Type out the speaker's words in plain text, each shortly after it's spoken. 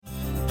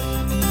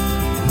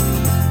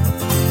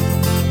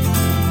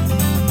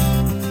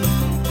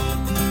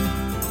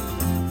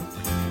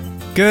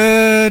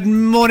Good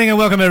morning and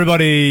welcome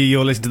everybody.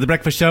 You're listening to The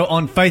Breakfast Show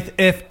on Faith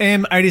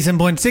FM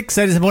 87.6,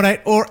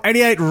 87.8 or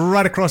 88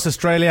 right across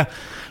Australia,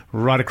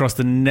 right across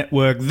the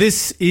network.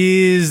 This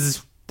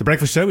is The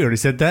Breakfast Show, we already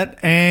said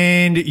that.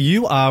 And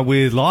you are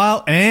with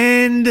Lyle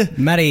and...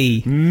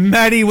 Maddie.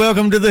 Maddie,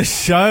 welcome to the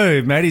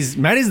show. Maddie's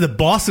the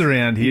boss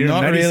around here.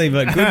 Not really,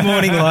 but good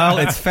morning, Lyle.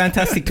 It's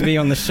fantastic to be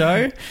on the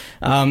show.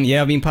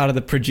 I've been part of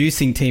the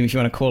producing team, if you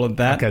want to call it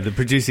that. Okay, the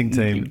producing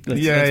team. Let's put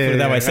it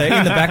that way. So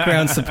in the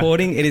background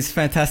supporting, it is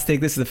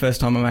fantastic. This is the first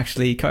time I'm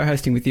actually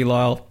co-hosting with you,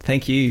 Lyle.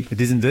 Thank you. It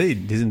is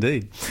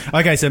indeed.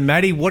 Okay, so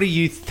Maddie, what are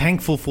you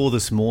thankful for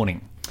this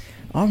morning?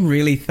 I'm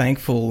really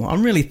thankful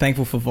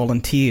for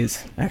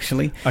volunteers,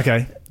 actually.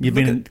 Okay. You've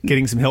been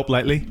getting some help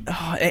lately?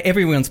 Oh,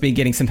 everyone's been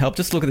getting some help.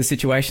 Just look at the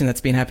situation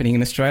that's been happening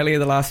in Australia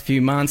the last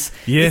few months.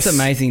 Yes. It's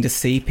amazing to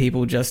see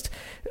people just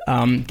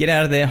get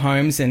out of their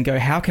homes and go,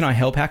 how can I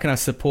help? How can I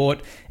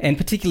support? And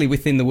particularly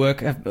within the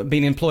work, I've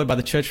been employed by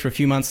the church for a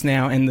few months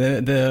now, and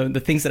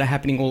the things that are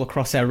happening all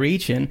across our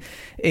region,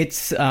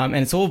 it's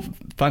all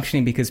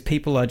functioning because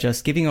people are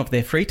just giving of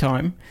their free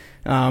time.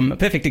 A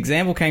perfect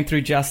example came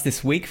through just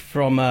this week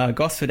from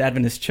Gosford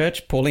Adventist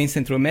Church. Pauline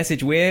sent through a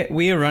message where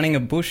we are running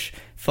a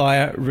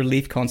bushfire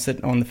relief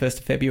concert on the 1st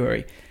of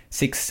February,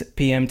 6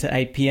 p.m. to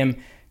 8 p.m.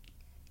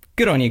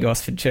 Good on you,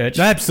 Gosford Church.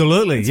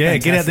 Absolutely. It's yeah,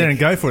 fantastic. get out there and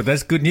go for it.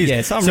 That's good news.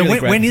 Yeah, so I'm so really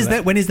when is grateful for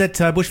that? When is that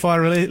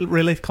bushfire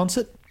relief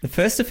concert? The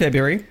 1st of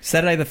February,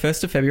 Saturday the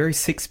 1st of February,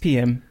 6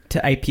 p.m.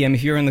 to 8 p.m.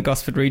 If you're in the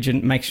Gosford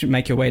region,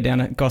 make your way down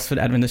at Gosford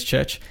Adventist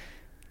Church.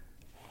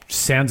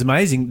 Sounds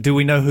amazing. Do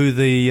we know who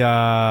the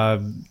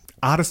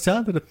artists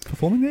are that are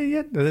performing there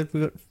yet?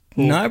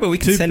 No, but we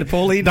can send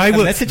Pauline a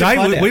message.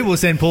 We will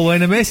send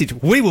Pauline a message.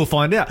 We will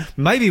find out.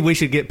 Maybe we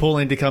should get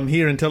Pauline to come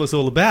here and tell us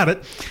all about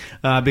it,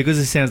 because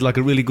it sounds like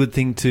a really good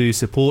thing to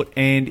support.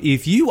 And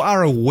if you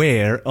are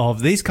aware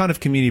of these kind of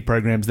community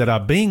programs that are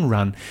being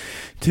run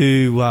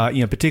to,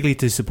 particularly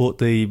to support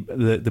the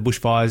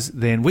bushfires,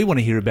 then we want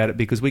to hear about it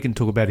because we can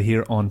talk about it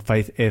here on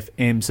Faith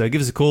FM. So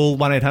give us a call,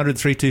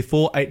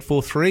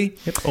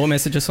 1-800-324-843. Yep. Or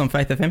message us on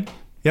Faith FM.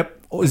 Yep.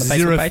 Or the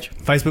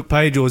Facebook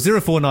page or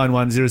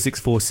 0491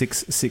 064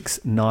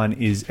 669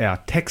 is our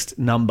text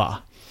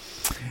number.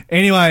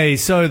 Anyway,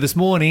 so this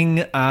morning,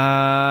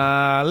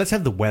 let's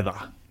have the weather.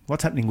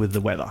 What's happening with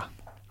the weather?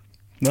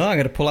 No, I'm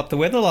going to pull up the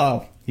weather,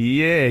 Lyle.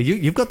 Yeah,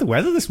 you've got the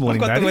weather this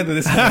morning, I've got Maddie. the weather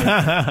this morning.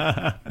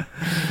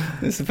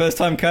 This is the first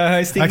time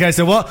co-hosting. Okay,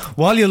 so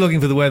while you're looking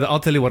for the weather, I'll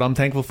tell you what I'm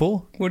thankful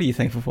for. What are you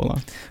thankful for,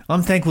 Lyle?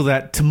 I'm thankful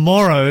that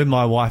tomorrow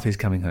my wife is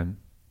coming home.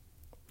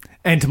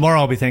 And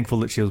tomorrow I'll be thankful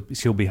that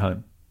she'll be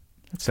home.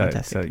 That's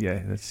fantastic. So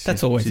yeah,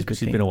 that's always a good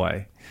thing. She's been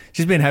away.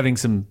 She's been having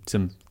some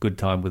good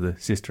time with her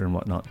sister and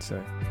whatnot.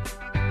 So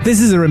this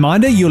is a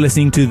reminder, you're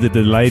listening to the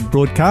delayed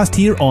broadcast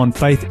here on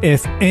Faith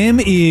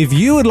FM. If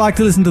you would like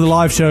to listen to the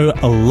live show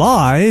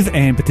live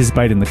and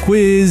participate in the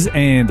quiz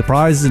and the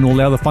prizes and all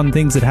the other fun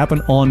things that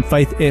happen on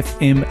Faith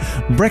FM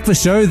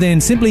Breakfast Show,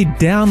 then simply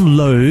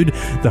download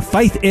the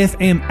Faith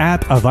FM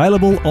app,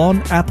 available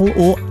on Apple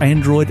or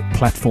Android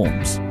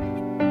platforms.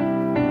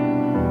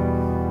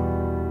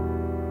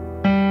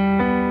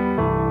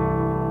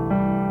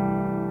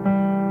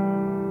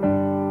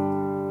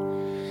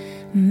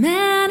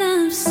 Man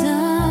of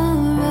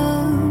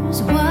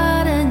sorrows,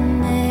 what a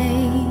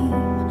name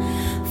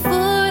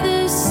for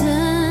the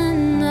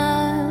Son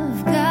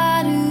of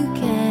God who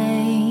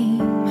came,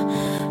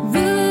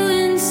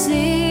 ruin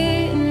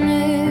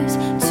sinners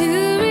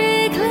to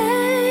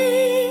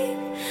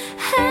reclaim.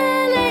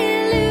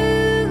 Hallelujah,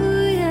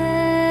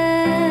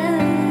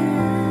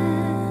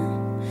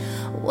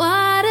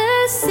 what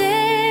a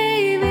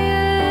Savior.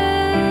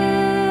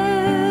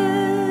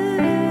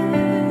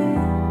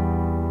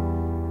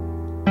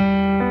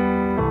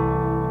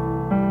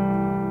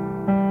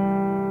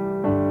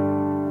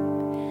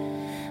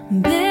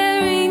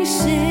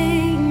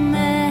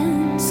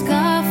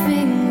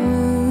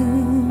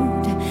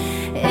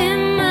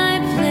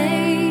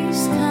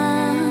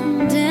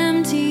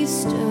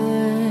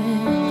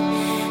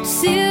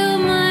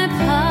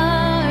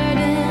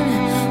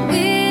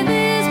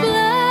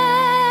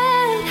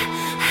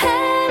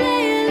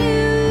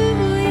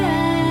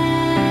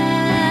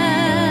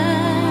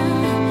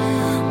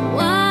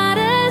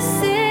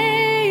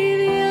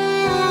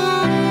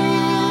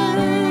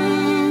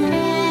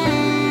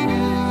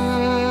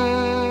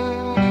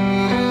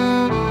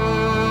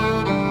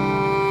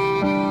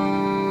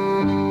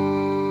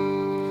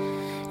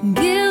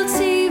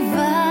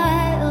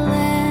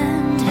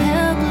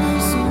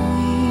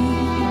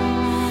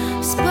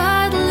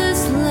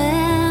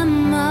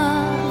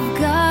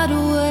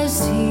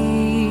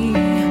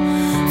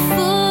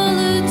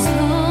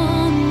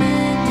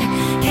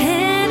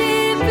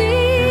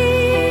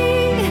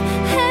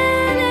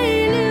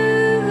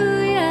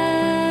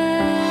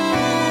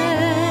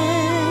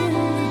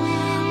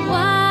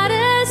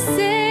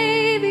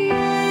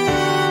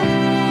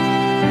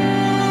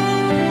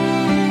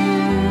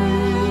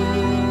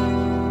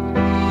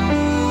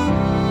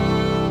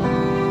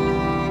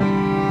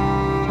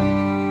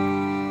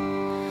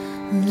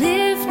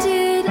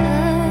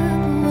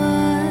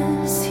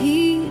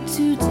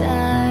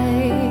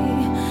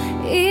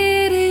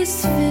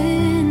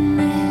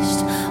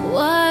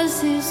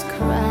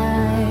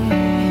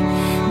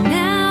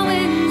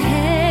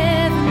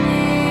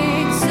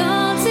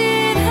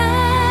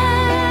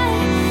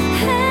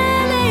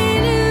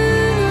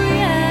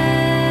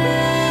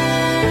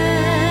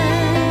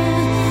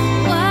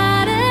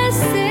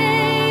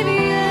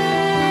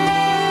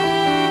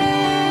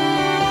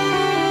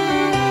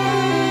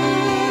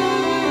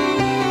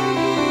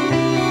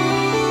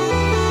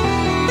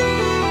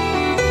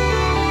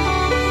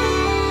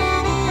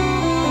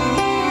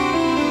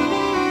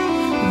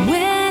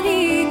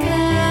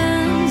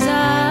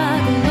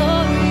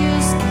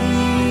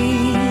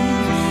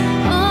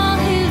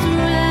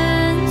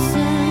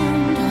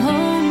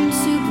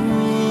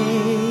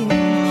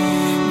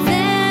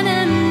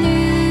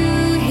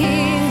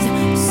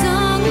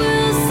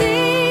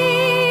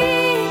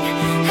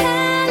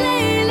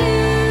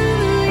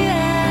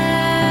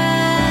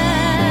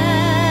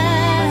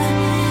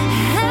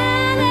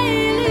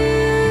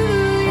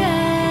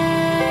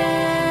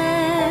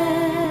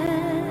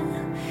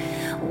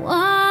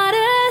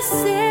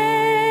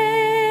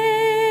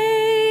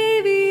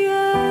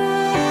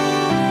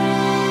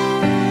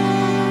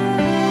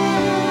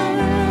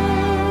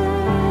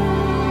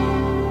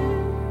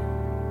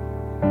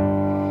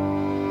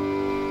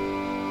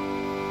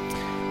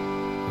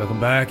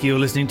 back. You're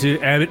listening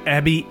to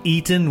Abby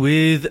Eaton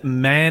with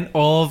Man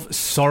of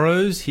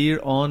Sorrows here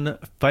on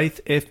Faith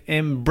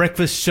FM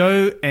Breakfast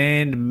Show.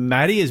 And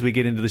Maddie, as we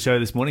get into the show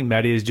this morning,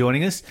 Maddie is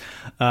joining us.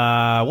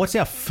 What's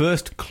our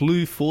first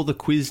clue for the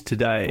quiz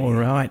today? All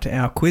right,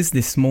 our quiz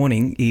this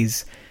morning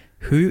is,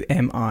 who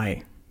am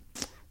I?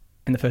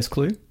 And the first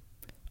clue,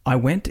 I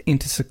went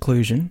into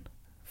seclusion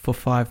for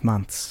 5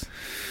 months.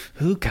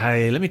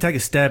 Okay, let me take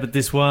a stab at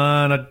this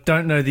one. I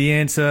don't know the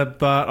answer,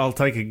 but I'll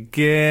take a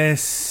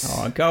guess.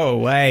 Oh, go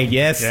away,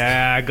 yes.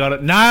 Yeah, I got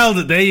it. Nailed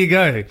it. There you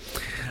go.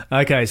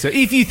 Okay, so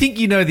if you think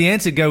you know the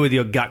answer, go with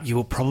your gut. You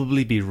will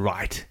probably be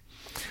right.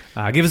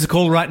 Give us a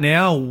call right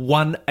now,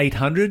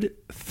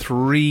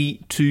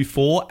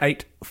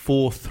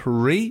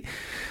 1-800-324-843.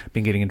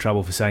 Been getting in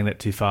trouble for saying that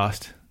too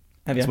fast.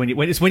 Have you?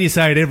 It's when you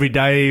say it every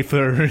day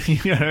for,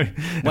 you know...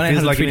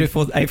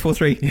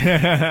 1-800-324-843.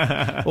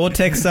 Yeah. Or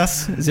text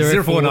us,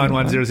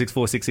 0491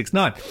 064 That's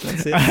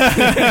it.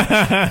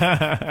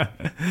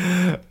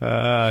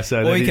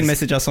 Or you can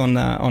message us on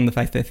the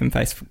Faith FM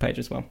Facebook page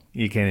as well.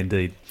 You can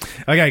indeed.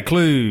 Okay,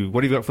 clue.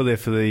 What have you got for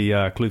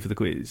the clue for the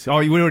quiz? Oh,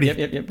 we already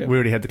Yep. we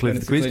already had the clue for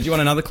the quiz. Do you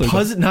want another clue?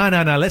 No.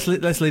 Let's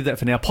leave that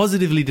for now.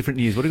 Positively different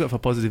news. What have you got for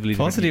positively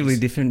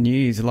different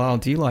news? Lyle,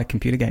 do you like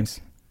computer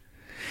games?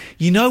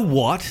 You know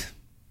what?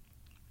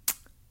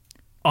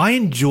 I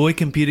enjoy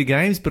computer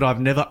games, but I've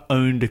never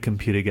owned a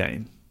computer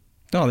game.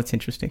 Oh, that's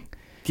interesting.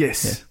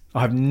 Yes. Yeah.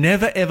 I've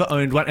never, ever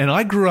owned one. And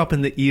I grew up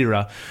in the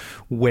era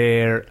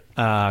where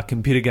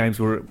computer games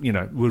were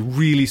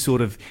really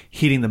sort of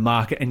hitting the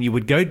market, and you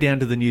would go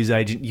down to the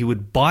newsagent, you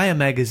would buy a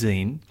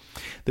magazine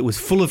that was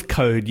full of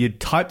code,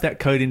 you'd type that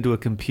code into a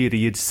computer,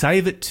 you'd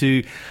save it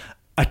to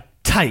a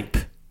tape,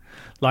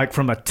 like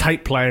from a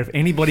tape player, if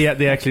anybody out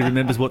there actually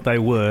remembers what they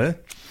were,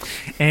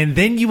 and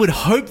then you would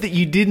hope that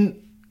you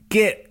didn't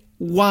get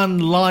one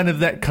line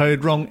of that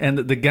code wrong and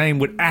that the game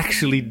would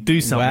actually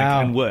do something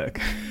and work.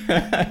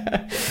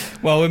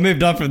 Well, we've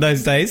moved on from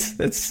those days.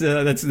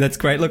 That's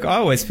great. Look, I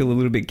always feel a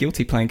little bit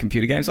guilty playing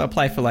computer games. I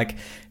play for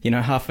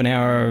half an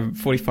hour,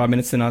 45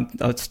 minutes, and I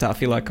start to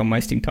feel like I'm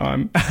wasting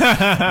time.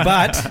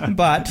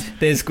 but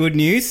there's good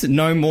news.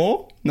 No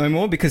more,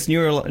 because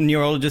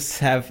neurologists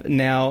have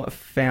now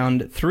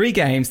found 3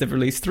 games. They've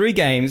released 3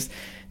 games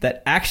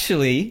that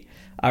actually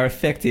are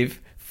effective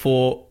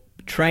for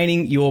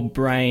training your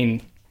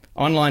brain.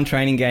 Online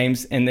training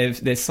games, and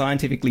they're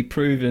scientifically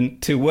proven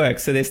to work.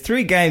 So there's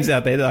 3 games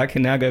out there that I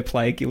can now go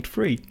play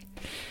guilt-free,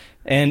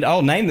 and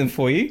I'll name them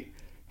for you.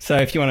 So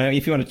if you want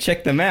to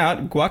check them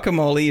out,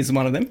 Guacamole is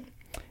one of them,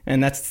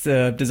 and that's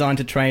designed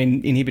to train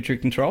inhibitory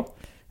control.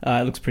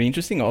 It looks pretty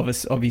interesting.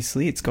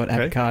 Obviously, it's got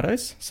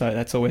avocados, so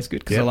that's always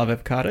good because I love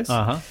avocados.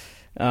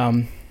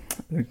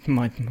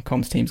 My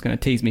comms team's going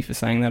to tease me for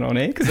saying that on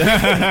air because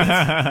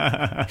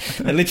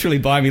they literally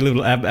buy me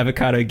little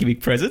avocado gimmick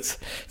presents.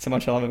 So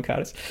much I love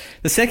avocados.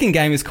 The second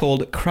game is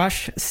called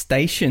Crush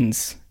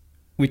Stations,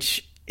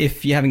 which,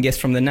 if you haven't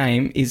guessed from the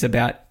name, is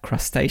about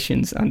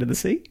crustaceans under the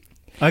sea.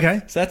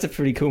 Okay. So that's a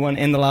pretty cool one.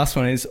 And the last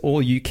one is All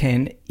You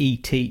Can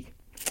ET.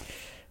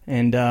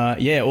 And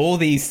all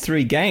these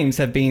 3 games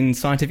have been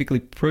scientifically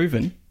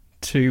proven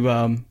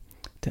to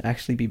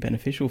actually be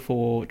beneficial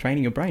for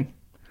training your brain.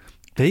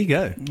 There you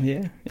go.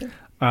 Yeah.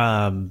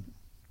 And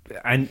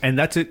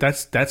that's it.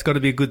 That's got to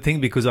be a good thing,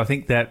 because I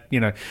think that,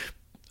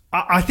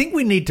 I think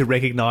we need to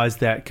recognise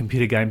that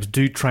computer games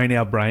do train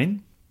our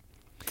brain.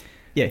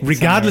 Yeah.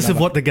 Regardless of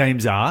what the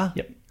games are.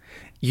 Yep.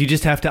 You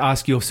just have to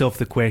ask yourself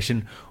the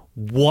question,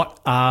 what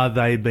are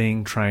they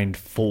being trained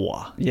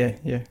for? Yeah,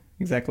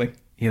 exactly.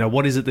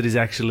 What is it that is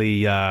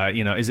actually,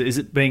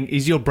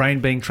 is your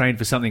brain being trained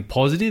for something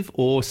positive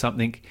or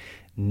something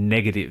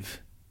negative?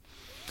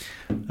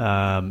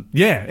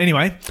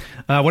 Anyway,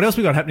 what else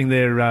we got happening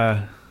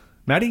there,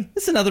 Maddie?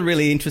 This is another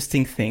really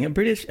interesting thing. A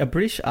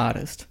British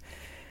artist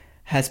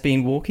has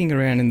been walking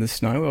around in the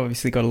snow.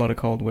 Obviously got a lot of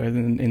cold weather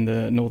in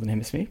the Northern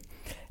Hemisphere,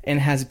 and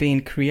has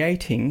been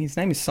creating, his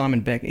name is Simon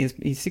Beck,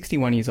 he's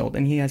 61 years old,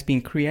 and he has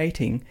been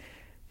creating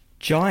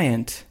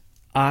giant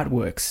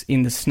artworks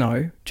in the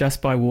snow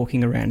just by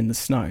walking around in the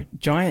snow.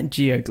 Giant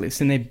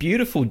geoglyphs, and they're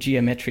beautiful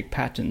geometric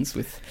patterns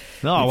with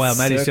wow,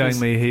 Maddie's circles. showing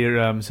me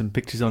here some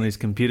pictures on his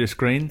computer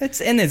screen.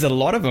 And there's a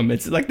lot of them.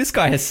 It's like this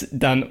guy has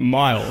done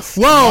miles.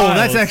 Whoa,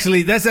 that's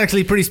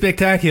actually pretty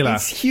spectacular.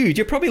 It's huge.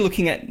 You're probably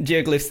looking at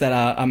geoglyphs that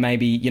are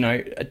maybe,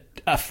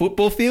 a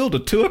football field or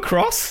 2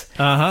 across.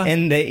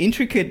 And they're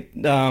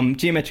intricate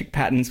geometric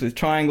patterns with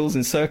triangles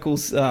and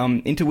circles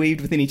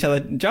interweaved within each other.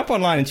 Jump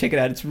online and check it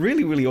out. It's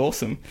really, really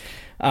awesome.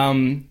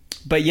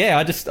 But yeah,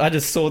 I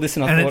just saw this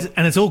and I thought...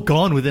 And it's all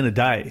gone within a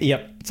day.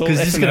 Yep.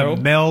 Because it's just going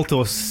to melt,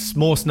 or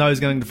more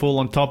snow's going to fall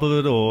on top of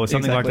it, or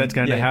something like that's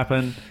going to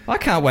happen. I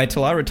can't wait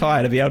till I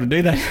retire to be able to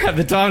do that. Have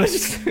the time to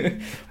just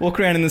walk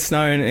around in the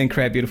snow and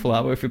create beautiful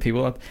artwork for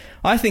people.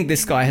 I think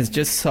this guy has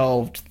just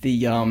solved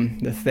the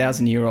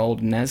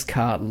 1,000-year-old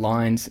NASCAR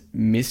lines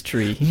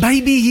mystery.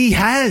 Maybe he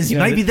has.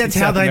 Maybe that's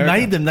how they America.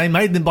 made them. They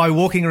made them by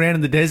walking around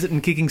in the desert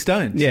and kicking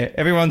stones. Yeah,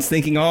 everyone's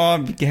thinking,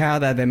 how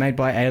they're made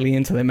by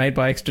aliens, or they're made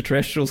by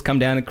extraterrestrials. particles come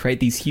down and create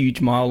these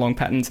huge mile-long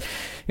patterns.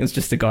 It was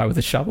just a guy with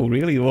a shovel,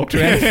 really, who walked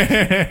around. So,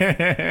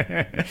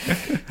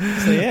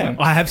 yeah.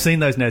 I have seen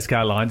those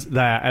Nazca lines. They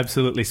are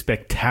absolutely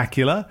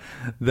spectacular.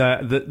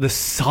 The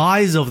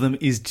size of them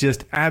is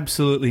just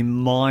absolutely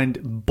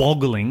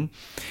mind-boggling.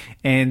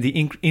 And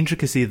the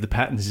intricacy of the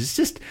patterns is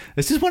just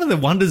one of the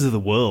wonders of the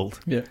world.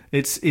 Yeah.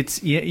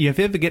 If you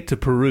ever get to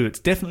Peru, it's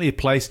definitely a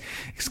place,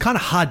 it's kind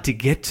of hard to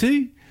get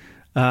to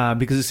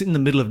because it's in the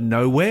middle of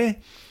nowhere,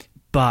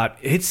 but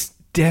it's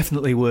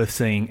definitely worth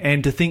seeing.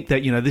 And to think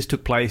that, this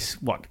took place,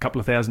 a couple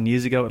of thousand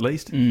years ago at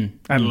least?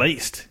 At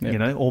least,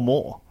 Yep. Or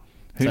more.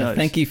 Who knows?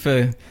 Thank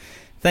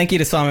you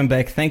to Simon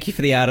Beck. Thank you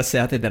for the artists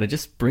out there that are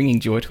just bringing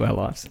joy to our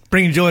lives.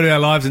 Bringing joy to our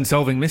lives and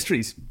solving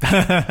mysteries.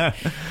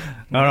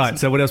 All right,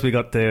 so what else we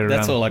got there?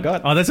 That's all I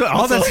got. Oh, that's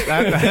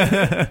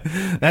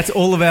that's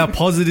all of our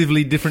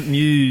positively different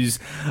news.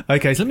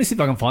 Okay, so let me see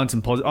if I can find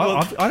some positive.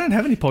 I don't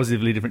have any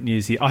positively different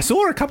news here. I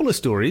saw a couple of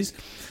stories,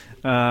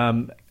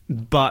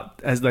 but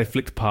as they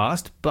flicked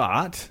past,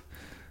 I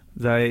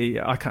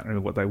can't remember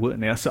what they were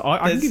now. So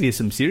I can give you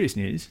some serious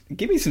news.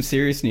 Give me some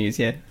serious news,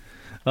 yeah.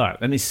 All right,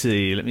 let me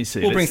see.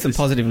 We'll bring some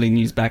positively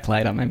news back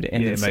later, maybe to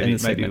end the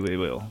segment. Maybe we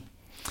will.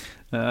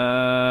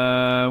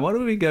 Why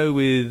don't we go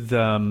with...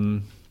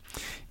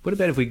 what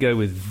about if we go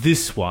with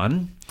this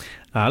one?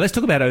 Let's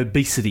talk about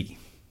obesity.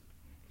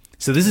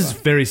 So this is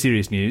very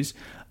serious news,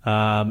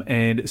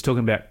 and it's talking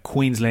about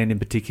Queensland in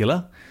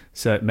particular.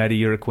 So, Maddie,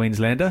 you're a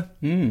Queenslander.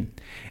 And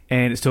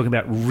it's talking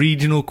about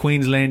regional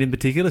Queensland in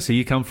particular. So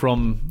you come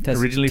from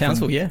originally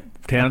Townsville, from... yeah.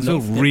 Townsville,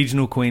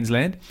 regional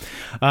Queensland,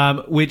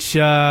 which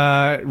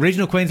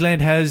regional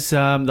Queensland has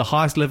the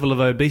highest level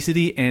of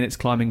obesity, and it's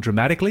climbing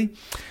dramatically.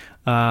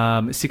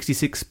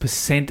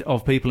 66%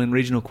 of people in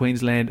regional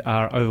Queensland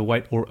are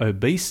overweight or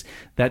obese.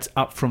 That's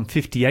up from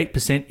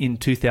 58% in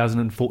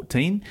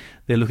 2014.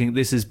 They're looking at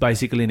this as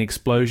basically an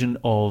explosion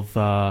of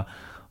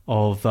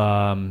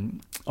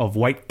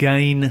weight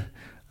gain.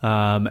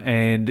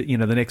 And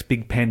the next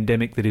big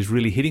pandemic that is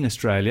really hitting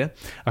Australia.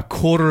 A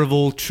quarter of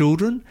all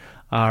children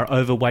are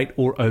overweight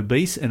or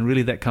obese, and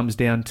really that comes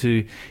down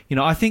to,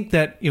 I think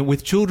that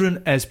with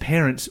children as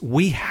parents,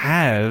 we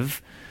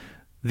have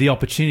the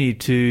opportunity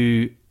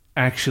to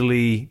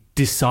actually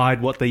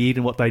decide what they eat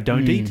and what they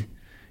don't eat.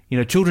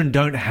 Children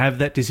don't have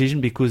that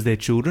decision because they're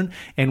children,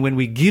 and when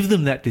we give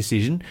them that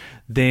decision,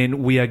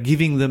 then we are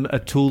giving them a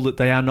tool that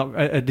they are not,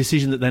 a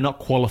decision that they're not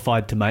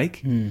qualified to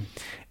make.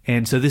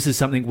 And so this is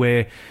something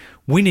where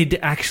we need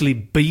to actually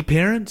be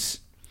parents.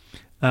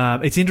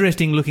 It's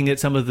interesting looking at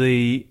some of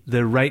the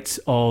rates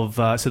of...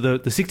 so the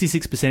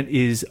 66%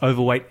 is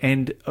overweight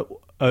and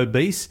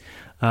obese,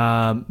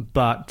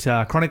 but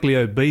chronically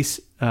obese,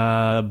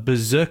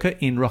 Berserker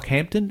in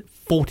Rockhampton,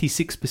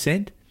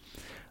 46%.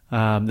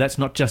 That's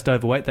not just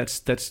overweight,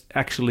 that's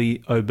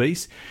actually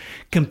obese.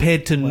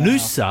 Compared to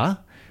Noosa,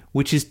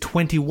 which is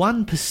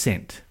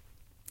 21%.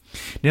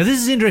 Now, this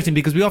is interesting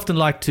because we often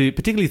like to,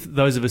 particularly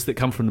those of us that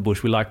come from the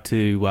bush, we like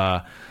to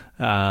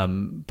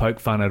poke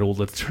fun at all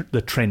the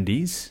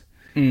trendies.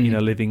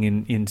 Living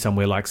in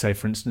somewhere like, say,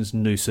 for instance,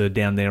 Noosa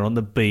down there on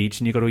the beach,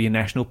 and you've got all your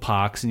national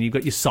parks, and you've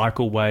got your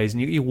cycleways,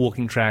 and you've got your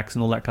walking tracks,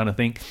 and all that kind of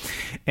thing.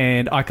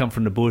 And I come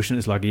from the bush, and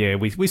it's like, yeah,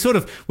 we sort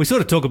of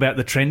talk about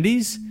the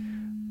trendies,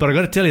 but I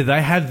got to tell you,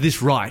 they have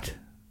this right.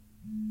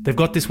 They've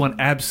got this one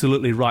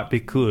absolutely right,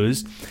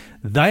 because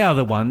they are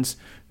the ones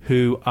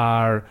who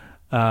are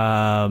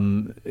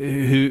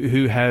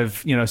who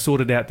have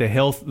sorted out their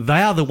health.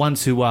 They are the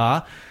ones who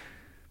are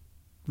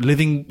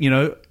living,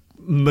 a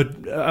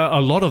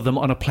lot of them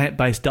on a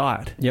plant-based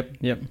diet.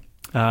 Yep.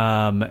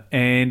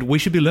 And we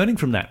should be learning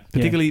from that.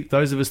 Particularly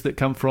those of us that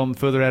come from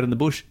further out in the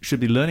bush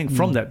should be learning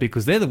from that,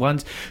 because they're the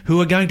ones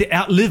who are going to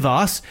outlive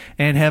us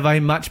and have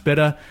a much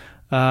better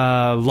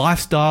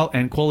lifestyle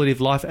and quality of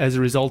life as a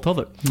result of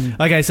it.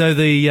 Okay, so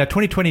the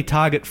 2020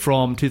 target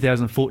from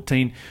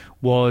 2014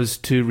 was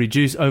to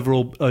reduce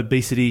overall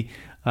obesity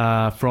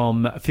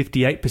from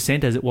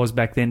 58%, as it was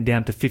back then,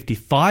 down to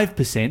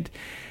 55%.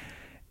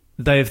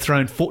 They have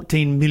thrown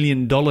 $14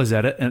 million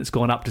at it, and it's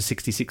gone up to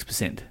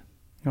 66%.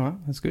 All right,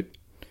 that's good.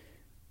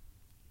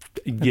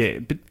 Yeah,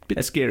 bit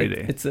scary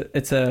there. It's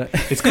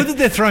good that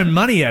they're throwing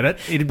money at it.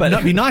 It'd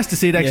be nice to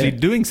see it actually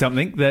doing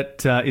something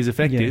that is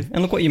effective. Yeah.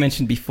 And look what you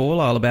mentioned before,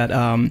 Lyle,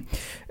 about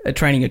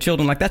training your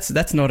children. Like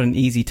that's not an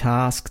easy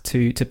task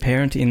to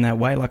parent in that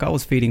way. Like I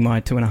was feeding my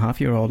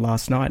 2.5-year-old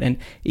last night, and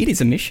it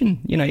is a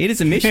mission. It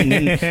is a mission.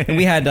 and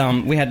we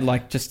had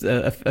like just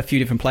a few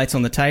different plates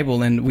on the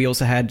table, and we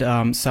also had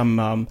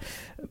some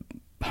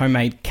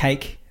homemade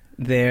cake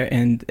there,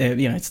 and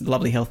it's a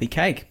lovely healthy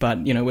cake.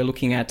 But we're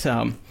looking at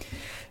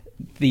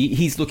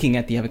he's looking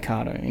at the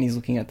avocado, and he's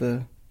looking at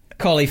the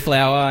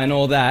cauliflower and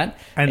all that,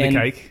 and the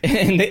cake,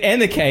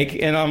 and the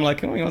cake, and I'm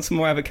like, oh, you want some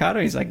more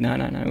avocado? He's like, no,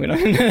 we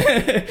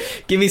don't.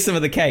 Give me some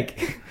of the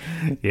cake.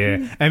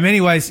 Yeah, in many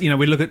ways, we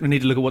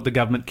need to look at what the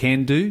government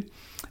can do.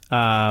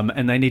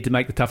 and they need to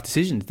make the tough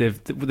decisions.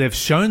 They've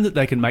shown that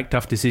they can make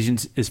tough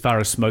decisions as far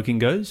as smoking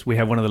goes. We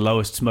have one of the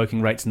lowest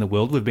smoking rates in the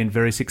world. We've been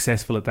very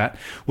successful at that.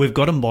 We've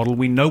got a model.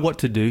 We know what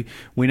to do.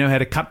 We know how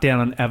to cut down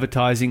on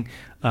advertising.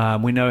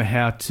 We know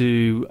how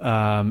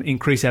to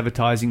increase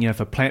advertising,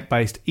 for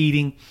plant-based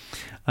eating.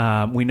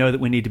 We know that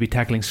we need to be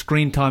tackling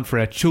screen time for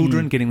our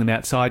children, getting them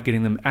outside,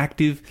 getting them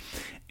active,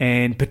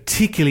 and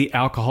particularly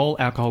alcohol.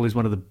 Alcohol is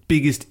one of the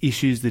biggest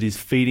issues that is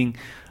feeding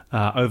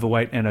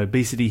overweight and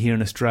obesity here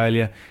in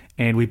Australia,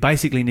 and we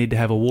basically need to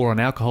have a war on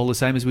alcohol, the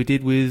same as we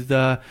did with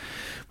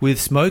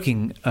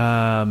smoking,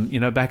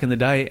 back in the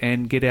day,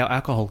 and get our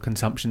alcohol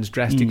consumptions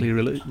drastically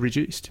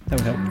reduced. That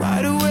would help.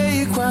 Wide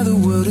awake while the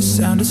world is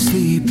sound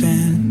asleep,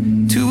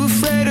 and too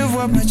afraid of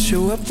what might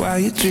show up while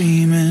you're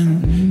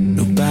dreaming.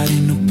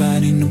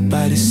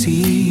 Nobody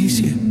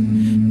sees you.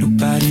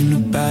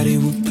 Nobody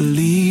will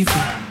believe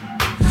you.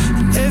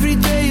 And every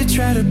day you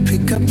try to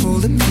pick up all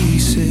the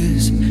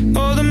pieces,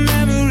 all the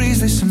memories,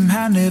 they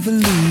somehow never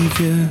leave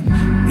you.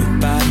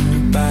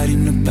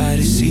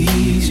 Nobody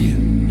sees you.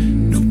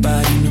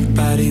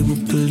 Nobody will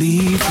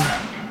believe you.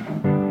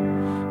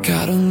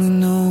 God only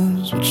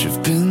knows what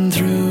you've been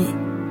through.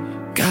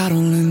 God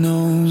only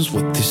knows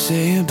what they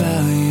say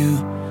about you.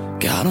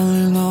 God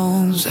only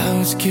knows how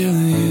it's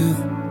killing you.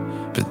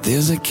 But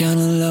there's a kind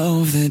of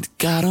love that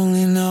God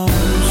only knows.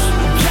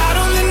 God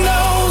only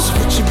knows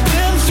what you've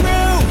been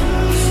through.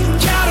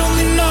 God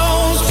only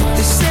knows what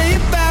they say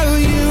about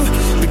you.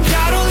 But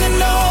God only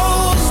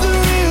knows the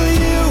real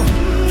you.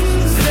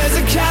 There's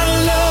a kind of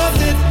love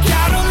that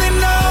God only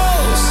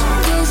knows.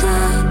 There's a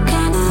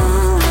kind of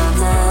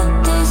love,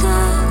 there's a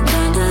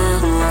kind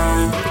of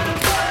love.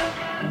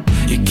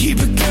 You keep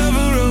a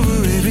cover over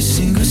every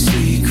single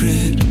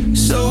secret,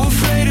 so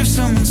afraid if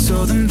someone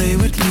saw them they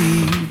would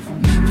leave.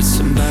 But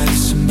somebody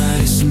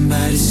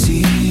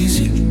sees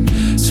you.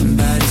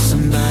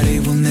 Somebody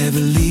will never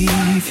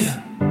leave you.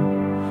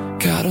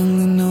 God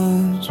only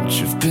knows what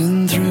you've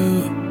been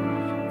through.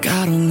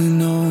 God only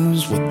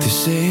knows what they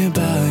say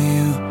about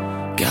you.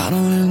 God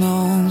only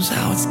knows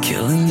how it's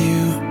killing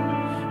you.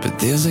 But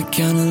there's a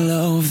kind of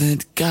love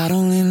that God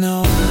only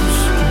knows.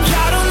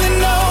 God only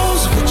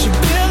knows what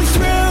you've been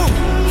through.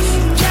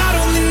 God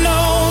only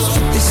knows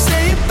what they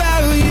say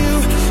about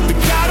you. But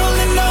God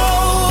only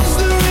knows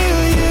the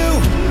real you.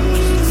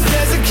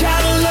 There's a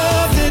kind of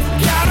love that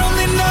God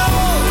only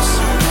knows.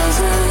 There's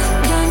a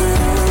kind of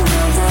love,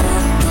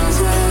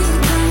 there's a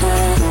kind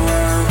of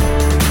love.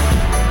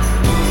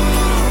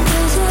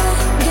 There's a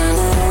kind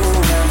of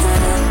love,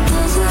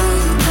 there's a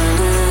kind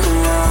of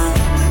love.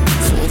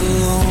 For the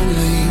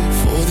lonely,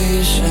 for the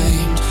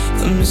ashamed,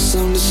 the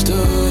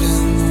misunderstood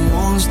and the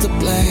ones to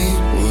blame.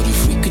 What if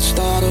we could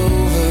start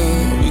over?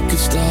 We could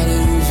start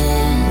over.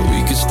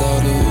 We could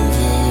start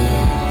over.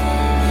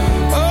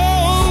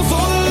 Oh,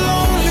 for the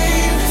lonely,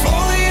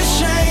 for the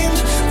ashamed,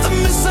 the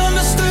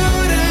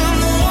misunderstood and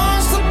the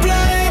ones to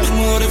blame. And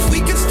what if we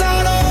could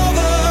start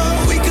over?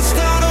 We could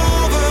start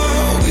over.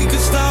 We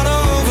could start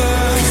over.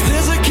 'Cause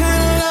there's a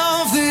kind of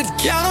love that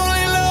God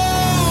only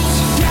knows.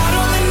 God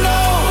only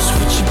knows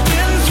what you've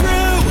been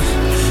through.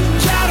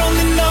 God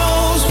only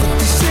knows what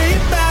they say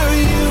about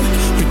you.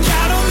 But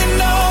God only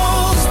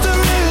knows the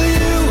real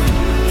you.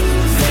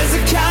 There's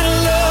a kind of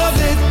love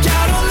that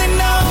God only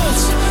knows.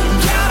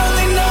 God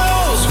only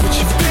knows what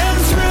you've been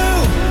through.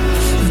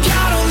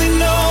 God only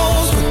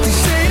knows what they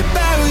say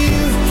about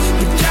you.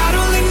 But God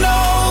only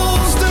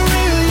knows the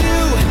real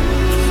you.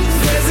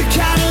 There's a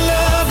kind of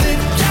love that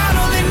God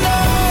only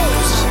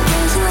knows.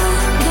 There's a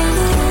kind of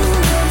love, there's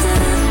a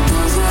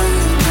kind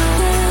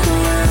of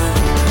love.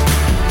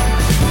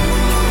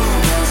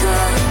 There's a kind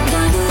of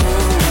love,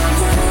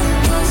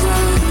 there's a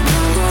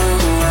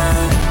kind of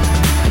love.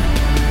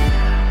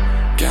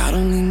 God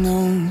only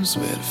knows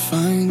where to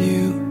find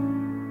you.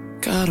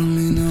 God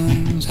only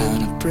knows how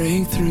to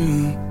break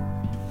through.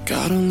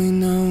 God only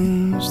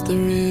knows the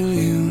real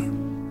you.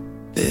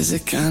 There's a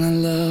kind of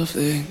love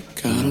that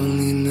God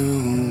only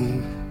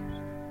knows.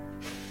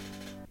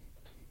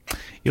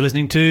 You're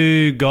listening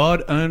to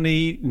God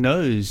Only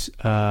Knows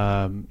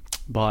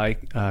by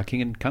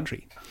King and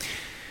Country.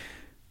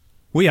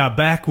 We are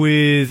back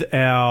with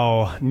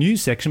our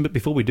news section, but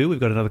before we do, we've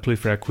got another clue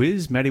for our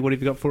quiz. Maddie, what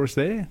have you got for us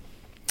there?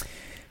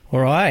 All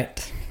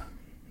right.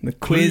 The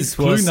quiz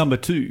clue number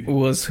 2.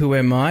 was who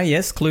am I?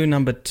 Yes, clue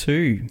number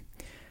 2.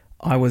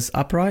 I was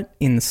upright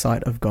in the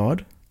sight of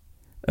God,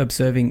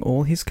 observing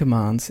all his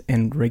commands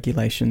and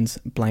regulations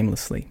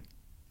blamelessly.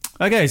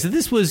 Okay, so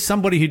this was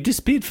somebody who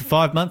disappeared for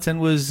 5 months and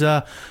was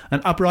an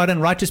upright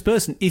and righteous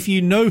person. If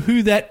you know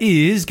who that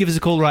is, give us a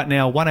call right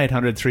now,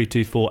 1800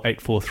 324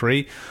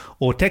 843,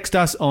 or text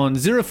us on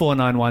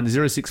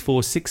 0491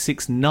 064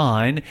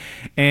 669,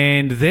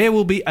 and there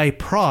will be a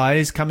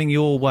prize coming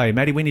your way.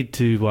 Maddie, we need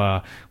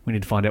to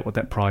find out what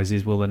that prize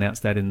is. We'll announce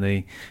that in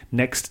the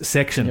next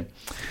section. Yep.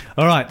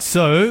 All right,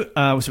 so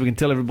we can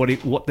tell everybody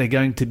what they're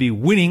going to be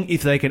winning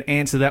if they can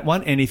answer that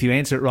one, and if you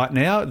answer it right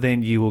now,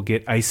 then you will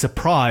get a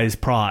surprise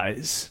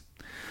prize.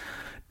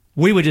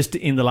 we were just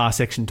in the last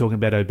section talking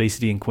about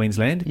obesity in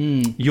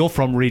Queensland. You're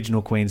from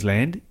regional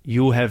Queensland.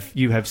 You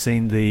have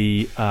seen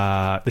the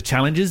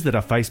challenges that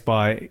are faced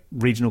by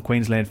regional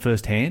Queensland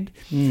firsthand,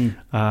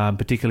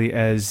 particularly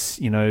as,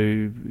 you know,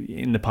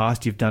 in the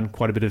past you've done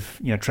quite a bit of,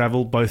 you know,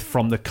 travel both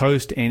from the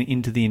coast and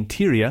into the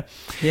interior.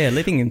 Yeah,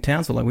 living in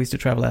Townsville, like we used to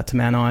travel out to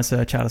Mount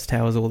Isa, Charters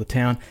Towers all the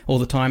time.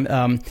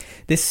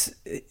 This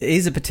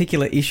is a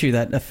particular issue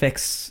that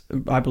affects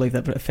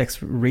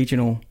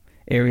regional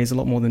areas a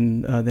lot more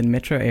than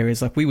metro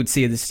areas. Like we would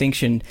see a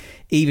distinction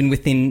even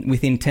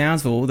within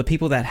Townsville. The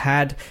people that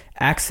had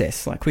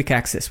access, like quick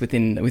access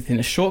within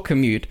a short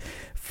commute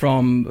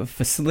from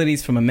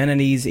facilities, from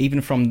amenities,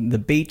 even from the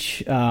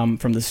beach, from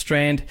the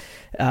Strand,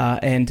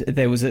 and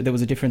there was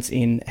a difference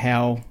in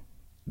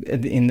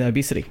the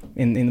obesity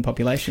in the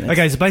population.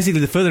 Okay, so basically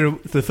the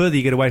further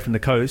you get away from the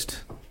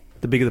coast,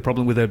 the bigger the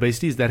problem with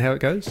obesity. Is that how it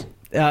goes?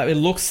 It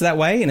looks that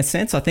way in a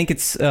sense. I think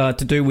it's to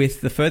do with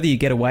the further you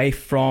get away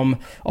from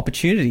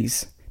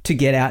opportunities to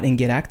get out and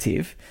get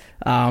active.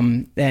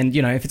 And,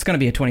 you know, if it's going to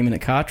be a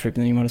 20-minute car trip,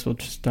 then you might as well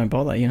just don't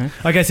bother, you know.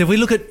 Okay, so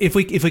if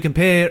we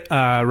compare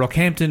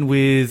Rockhampton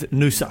with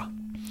Noosa.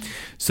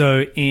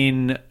 So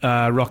in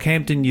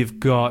Rockhampton, you've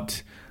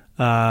got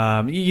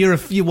you're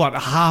what, a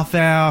half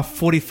hour,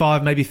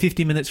 45, maybe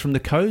 50 minutes from the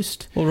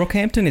coast. Well,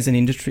 Rockhampton is an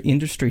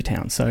industry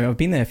town, so I've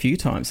been there a few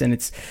times, and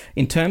it's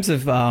in terms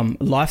of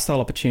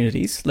lifestyle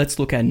opportunities. Let's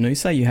look at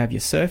Noosa. You have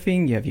your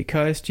surfing, you have your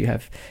coast, you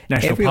have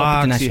national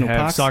parks, you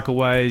have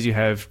cycleways, you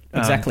have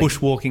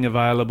bushwalking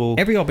available.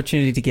 Every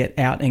opportunity to get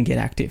out and get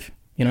active.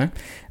 You know,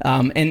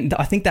 and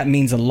I think that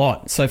means a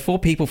lot. So for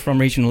people from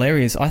regional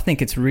areas, I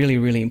think it's really,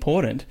 really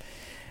important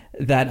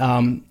that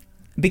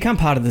become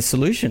part of the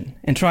solution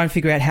and try and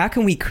figure out how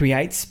can we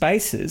create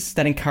spaces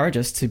that encourage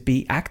us to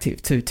be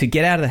active, to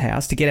get out of the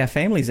house, to get our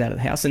families out of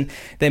the house. And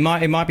it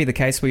might be the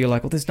case where you're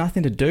like, well, there's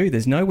nothing to do,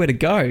 there's nowhere to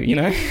go, you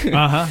know.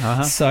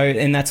 So,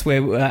 and that's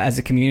where as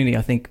a community,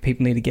 I think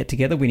people need to get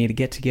together. We need to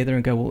get together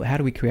and go, well, how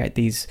do we create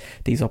these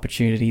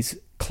opportunities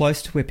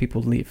close to where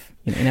people live,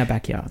 you know, in our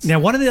backyards? Now,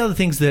 one of the other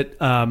things that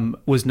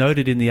was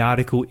noted in the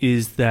article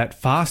is that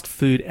fast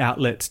food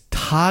outlets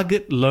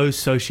target low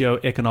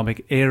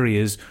socioeconomic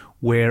areas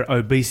where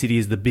obesity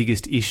is the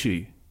biggest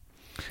issue.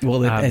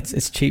 Well,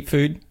 it's cheap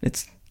food.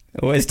 It's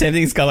always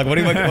tempting. It's kind of like, what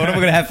am I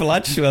going to have for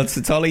lunch? Well,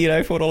 it's only, you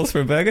know, $4 for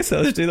a burger,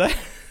 so let's do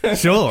that.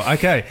 Sure,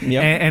 okay.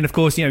 Yep. And of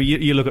course, you know,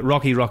 you look at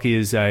Rocky. Rocky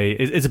is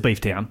a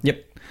beef town.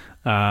 Yep.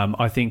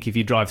 I think if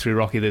you drive through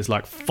Rocky, there's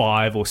like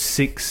 5 or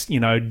 6, you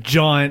know,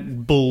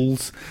 giant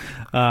bulls,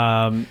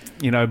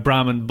 you know,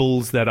 Brahman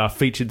bulls that are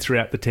featured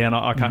throughout the town.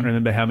 I can't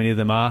remember how many of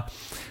them are.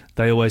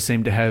 They always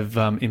seem to have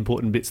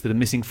important bits that are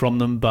missing from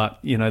them, but,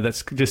 you know,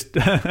 that's just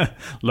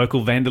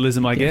local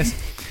vandalism, I guess.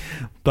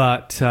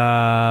 But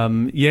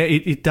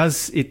it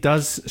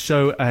does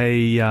show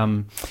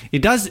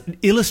it does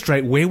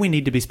illustrate where we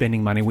need to be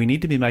spending money. We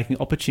need to be making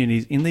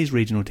opportunities in these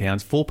regional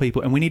towns for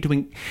people, and we need to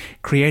be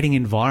creating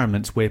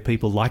environments where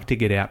people like to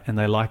get out and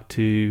they like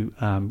to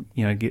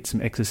get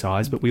some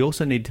exercise. But we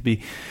also need to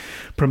be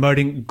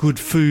promoting good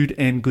food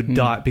and good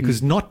diet,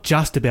 because not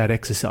just about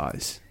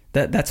exercise.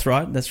 That's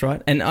right.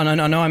 And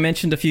I know I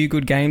mentioned a few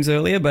good games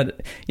earlier,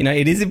 but, you know,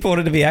 it is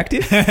important to be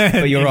active.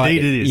 But you're right.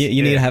 Indeed it is.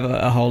 You need to have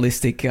a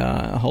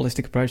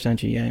holistic approach,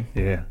 don't you? Yeah.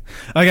 Yeah.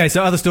 Okay,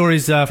 so other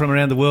stories from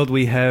around the world.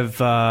 We have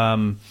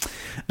an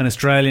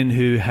Australian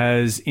who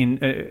has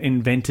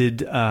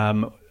invented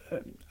a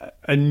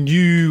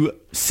new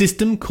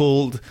system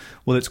called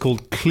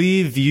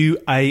Clearview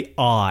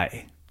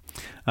AI.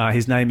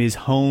 His name is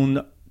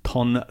Hon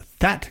Ton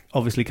That.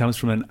 Obviously comes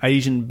from an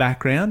Asian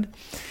background.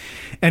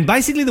 And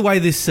basically the way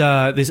this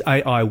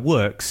AI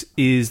works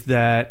is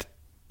that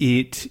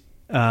it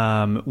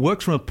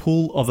works from a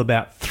pool of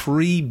about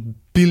 3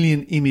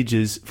 billion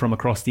images from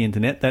across the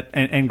internet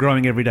and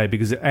growing every day,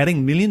 because they're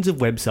adding millions of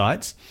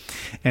websites,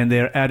 and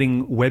they're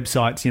adding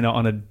websites, you know,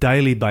 on a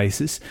daily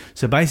basis.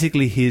 So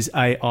basically his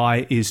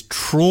AI is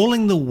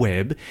trawling the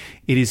web.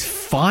 It is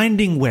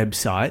finding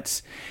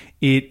websites.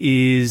 It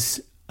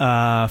is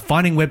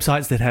finding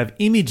websites that have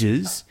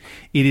images.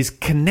 It is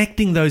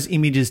connecting those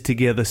images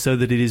together so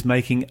that it is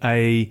making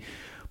a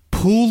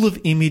pool of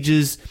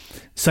images,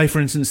 say,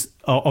 for instance,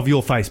 of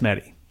your face,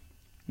 Maddie.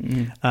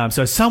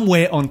 So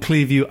somewhere on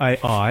Clearview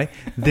AI,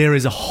 there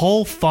is a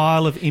whole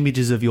file of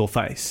images of your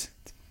face.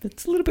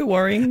 It's a little bit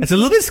worrying. It's a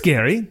little bit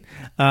scary.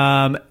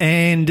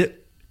 And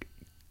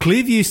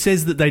Clearview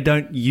says that they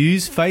don't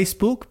use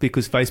Facebook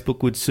because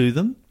Facebook would sue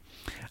them.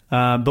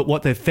 But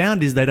what they've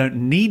found is they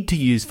don't need to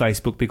use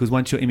Facebook, because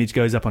once your image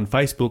goes up on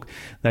Facebook,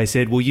 they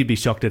said, well, you'd be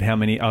shocked at how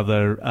many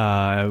other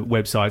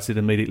websites it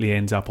immediately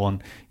ends up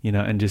on, you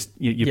know, and just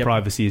your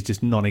privacy is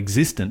just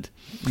non-existent.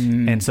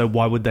 And so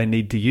why would they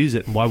need to use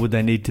it? Why would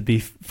they need to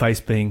be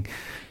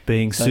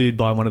being sued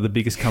by one of the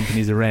biggest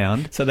companies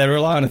around? So they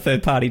rely on a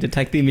third party to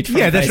take the image from Facebook.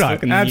 Yeah, that's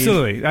right.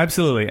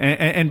 Absolutely.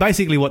 And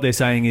basically what they're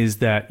saying is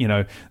that, you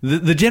know,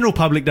 the general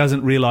public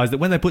doesn't realise that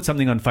when they put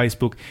something on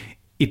Facebook,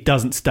 it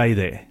doesn't stay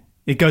there.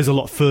 It goes a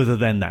lot further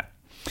than that.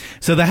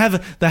 So they have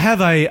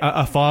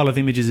a file of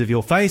images of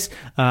your face,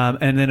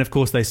 and then of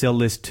course they sell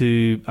this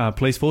to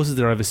police forces.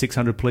 There are over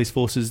 600 police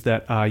forces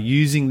that are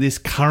using this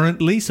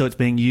currently, so it's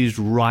being used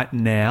right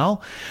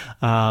now.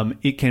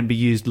 It can be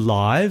used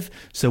live.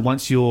 So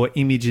once your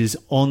image is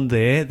on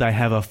there, they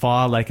have a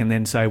file. They can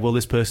then say, well,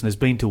 this person has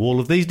been to all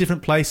of these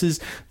different places.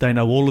 They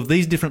know all of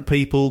these different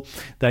people.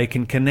 They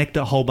can connect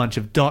a whole bunch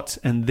of dots,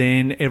 and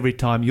then every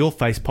time your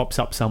face pops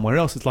up somewhere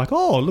else, it's like,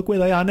 oh, look where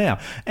they are now,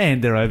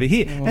 and they're over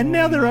here, and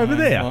now they're over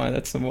there. Oh,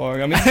 that's the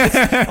worry. I mean,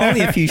 it's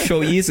only a few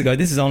short years ago.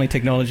 This is only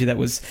technology that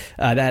was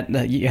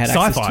that you had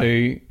access Sci-fi.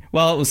 to.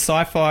 Well, it was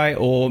sci-fi,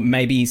 or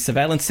maybe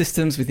surveillance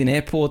systems within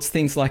airports,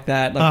 things like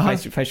that, like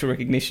facial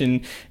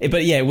recognition.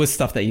 But yeah, it was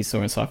stuff that you saw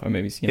in sci-fi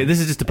movies. You know. Yeah, this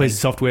is just a piece of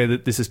software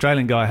that this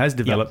Australian guy has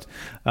developed.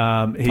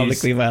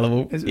 Publicly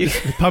available. It's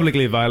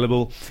publicly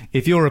available.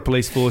 If you're a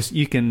police force,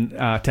 you can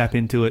tap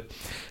into it,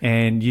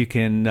 and you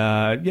can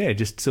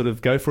just sort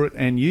of go for it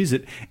and use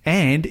it.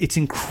 And it's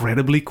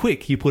incredibly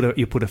quick. You put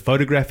a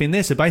photograph in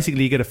there. So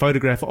basically, you get a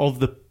photograph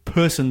of the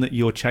person that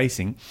you're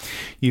chasing.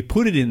 You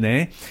put it in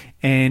there,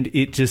 and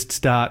it just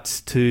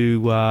starts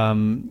to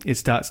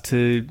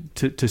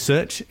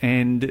search,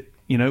 and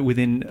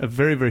within a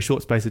very, very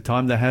short space of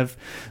time, they have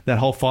that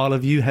whole file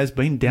of you has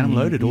been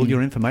downloaded. All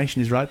your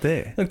information is right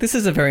there. Look, this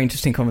is a very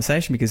interesting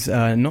conversation because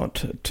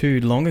not too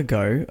long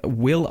ago,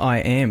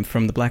 will.i.am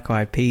from the Black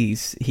Eyed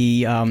Peas,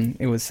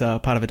 it was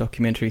part of a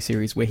documentary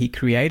series where he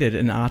created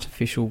an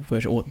artificial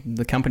version, or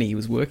the company he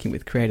was working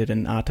with created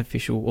an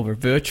artificial or a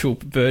virtual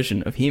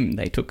version of him.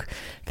 They took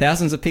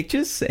thousands of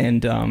pictures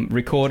and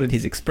recorded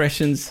his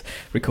expressions,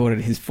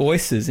 recorded his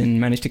voices,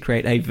 and managed to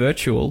create a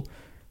virtual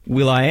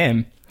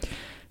will.i.am.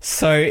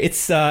 So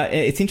it's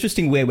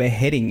interesting where we're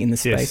heading in the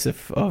space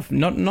of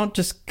not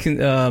just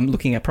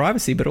looking at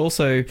privacy, but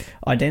also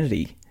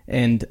identity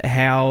and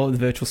how the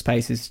virtual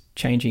space is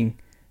changing.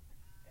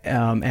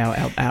 And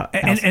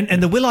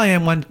the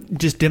will.i.am one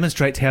just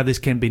demonstrates how this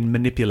can be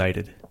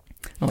manipulated.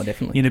 Oh,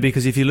 definitely.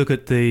 Because if you look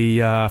at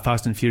the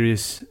Fast and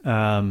Furious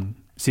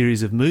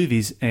series of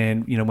movies,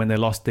 and when they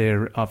lost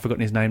I've forgotten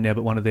his name now,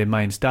 but one of their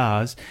main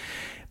stars,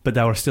 but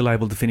they were still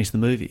able to finish the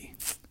movie.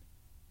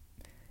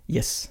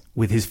 Yes.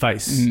 With his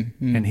face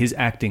and his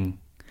acting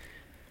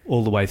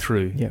all the way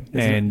through. Yeah.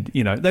 And,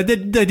 they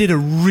did a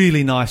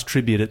really nice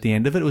tribute at the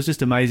end of it. It was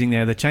just amazing.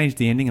 Now, they changed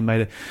the ending and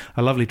made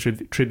a lovely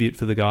tribute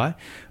for the guy.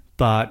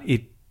 But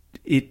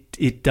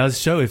it does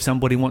show if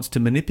somebody wants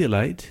to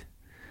manipulate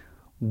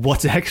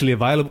what's actually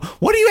available.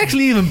 What do you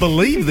actually even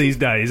believe these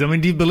days? I mean,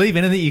 do you believe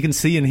anything you can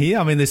see and hear?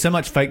 I mean, there's so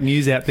much fake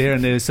news out there,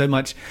 and there's so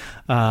much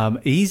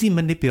easy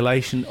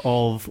manipulation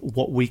of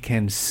what we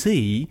can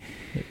see.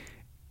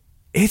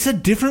 It's a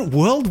different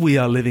world we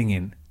are living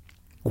in.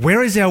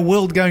 Where is our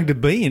world going to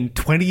be in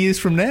 20 years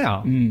from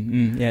now?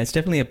 Yeah, it's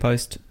definitely a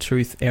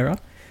post-truth era.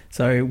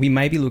 So we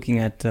may be looking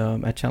at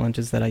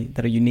challenges that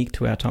are unique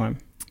to our time.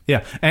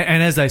 Yeah,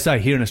 and as they say,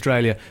 here in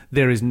Australia,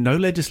 there is no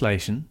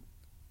legislation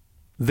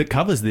that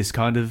covers this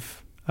kind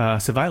of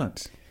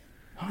surveillance.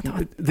 Oh,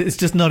 no. It's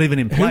just not even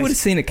in place. Who would have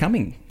seen it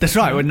coming? That's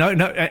right. Well, no,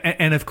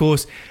 and of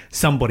course,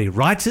 somebody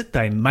writes it,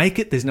 they make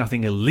it. There's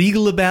nothing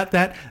illegal about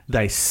that.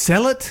 They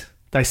sell it.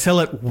 They sell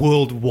it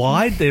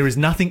worldwide. There is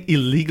nothing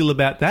illegal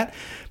about that,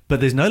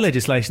 but there's no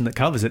legislation that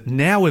covers it.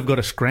 Now we've got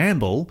to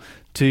scramble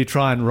to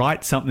try and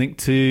write something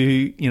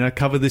to,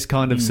 cover this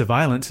kind of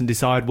surveillance and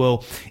decide,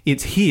 well,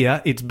 it's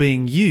here, it's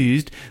being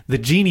used, the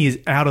genie is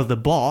out of the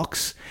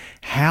box.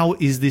 How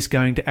is this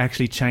going to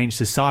actually change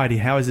society?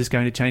 How is this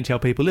going to change how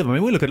people live? I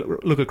mean, we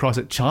look across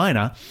at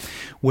China,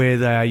 where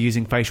they are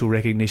using facial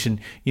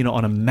recognition,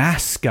 on a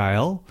mass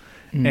scale.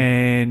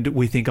 And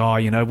we think,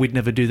 we'd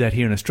never do that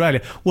here in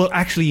Australia. Well,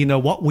 actually, you know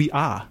what? We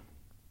are.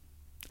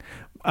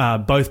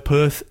 Both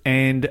Perth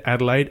and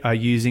Adelaide are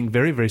using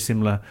very, very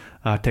similar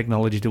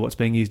technology to what's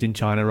being used in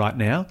China right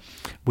now.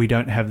 We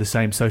don't have the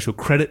same social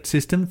credit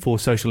system for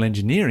social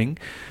engineering,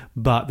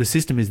 but the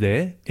system is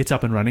there. It's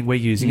up and running. We're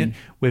using it.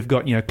 We've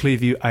got,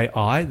 Clearview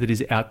AI that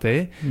is out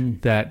there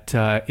that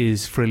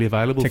is freely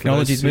available.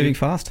 Technology is moving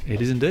fast. It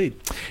is indeed.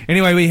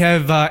 Anyway, we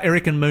have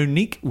Eric and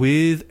Monique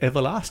with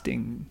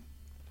Everlasting.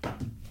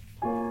 God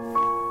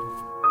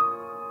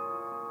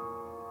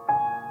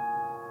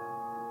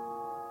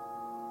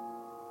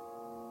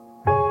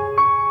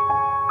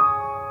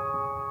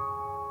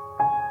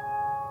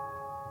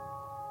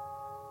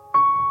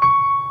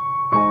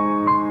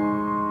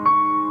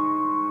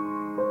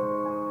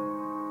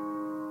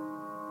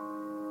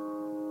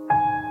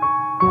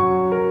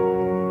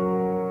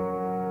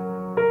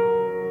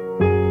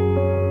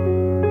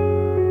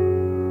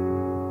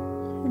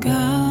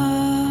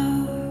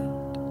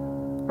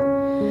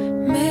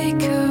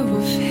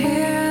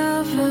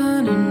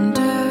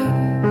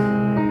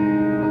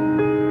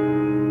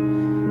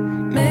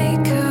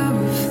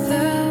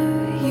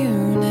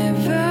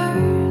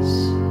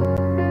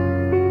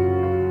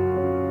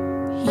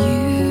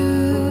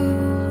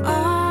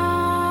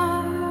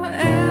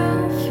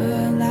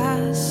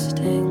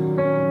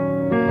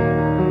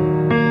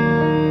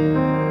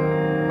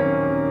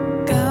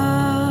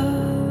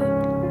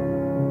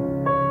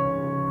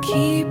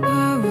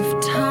keeper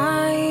of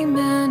time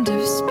and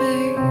of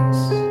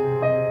space,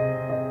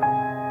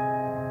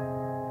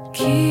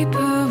 keeper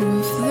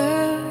of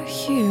the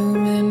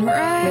human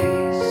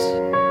race.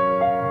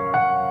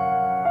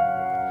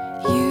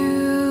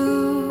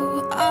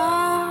 You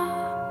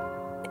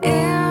are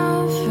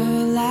everlasting.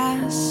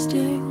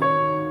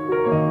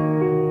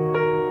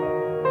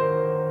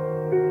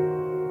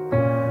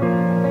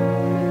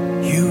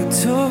 You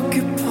took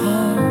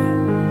upon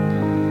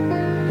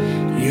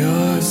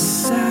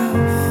yourself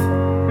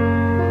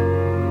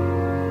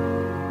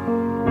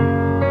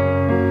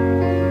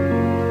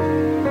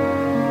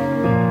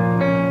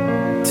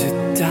to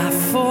die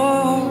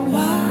for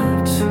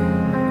what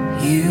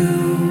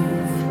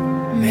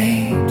you've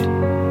made.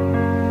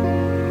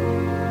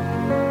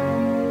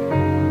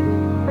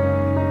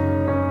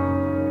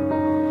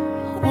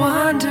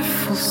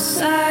 Wonderful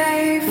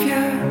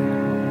Savior,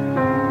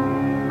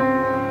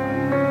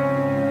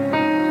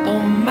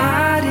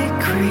 Almighty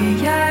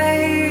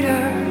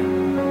Creator,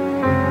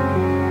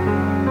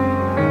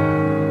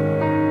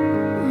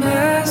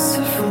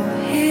 merciful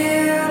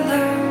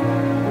Healer,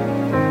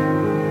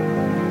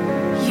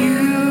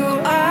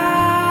 you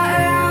are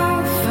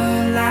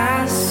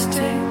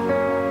everlasting,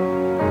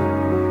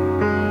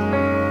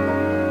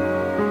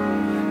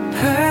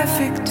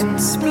 perfect in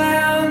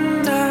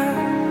splendor,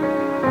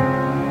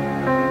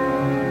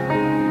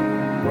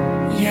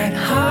 yet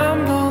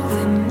humble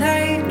in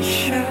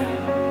nature.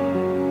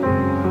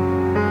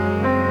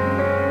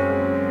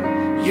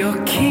 Your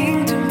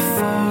kingdom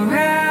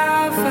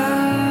forever.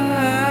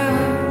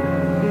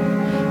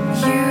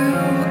 You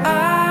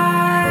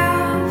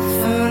are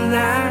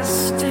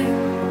everlasting.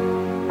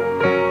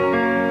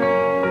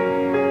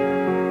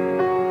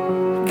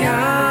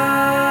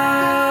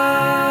 God,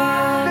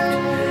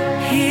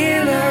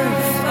 healer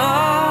of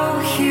all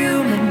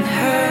human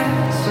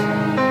hurts,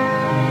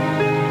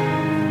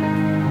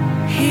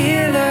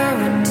 healer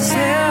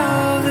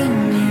until the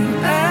new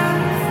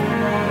earth.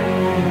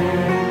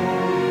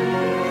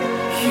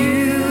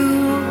 You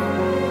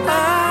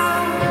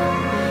are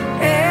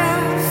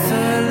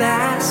everlasting.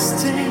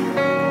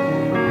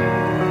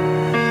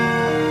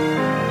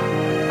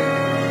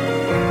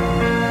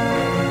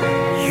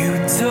 You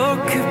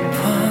took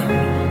upon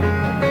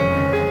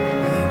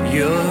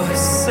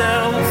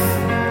yourself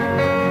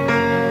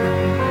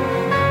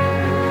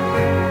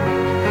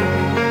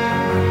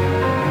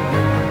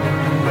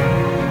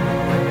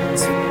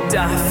to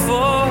die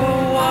for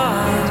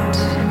what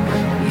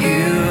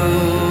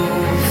you've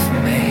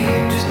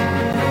made.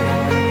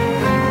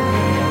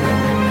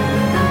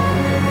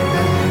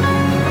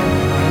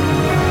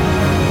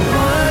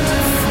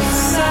 Wonderful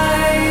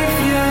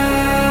Savior,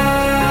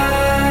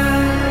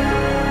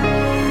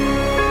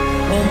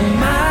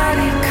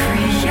 Almighty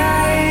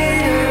Creator,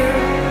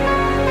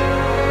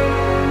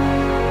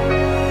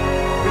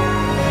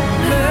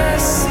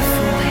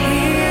 merciful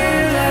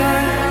Healer,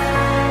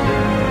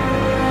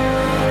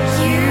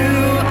 you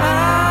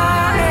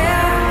are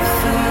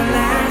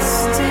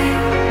everlasting,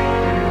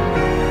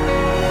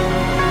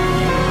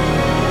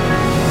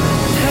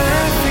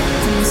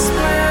 perfect in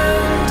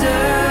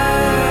splendor,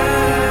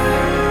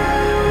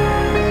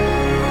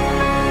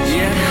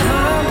 yet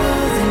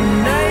humble in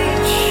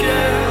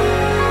nature.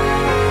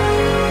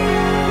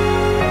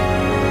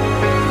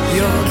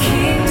 Your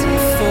kingdom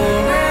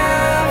forever.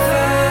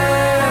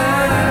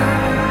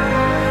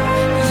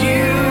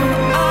 You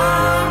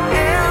are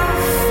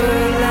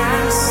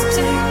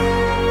everlasting.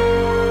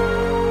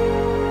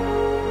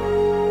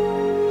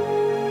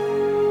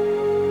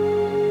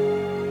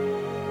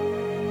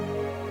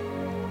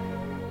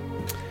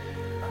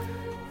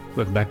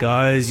 Welcome back,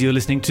 guys. You're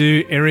listening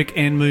to Eric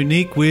and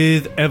Monique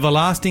with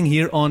Everlasting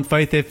here on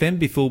Faith FM.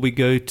 Before we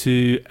go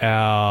to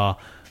our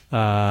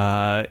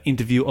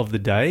interview of the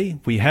day,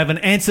 we have an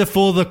answer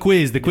for the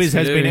quiz. The quiz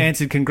has been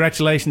answered.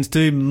 Congratulations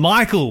to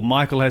Michael.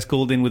 Michael has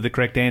called in with the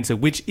correct answer,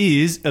 which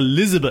is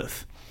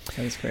Elizabeth.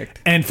 That is correct.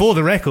 And for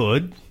the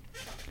record,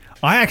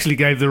 I actually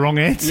gave the wrong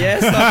answer.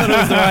 Yes, I thought it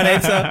was the right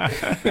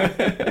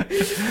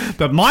answer.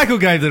 But Michael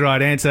gave the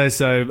right answer,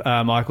 so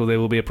Michael, there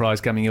will be a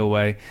prize coming your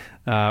way.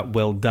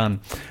 Well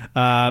done.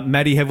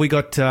 Maddie, have we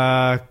got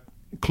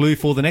clue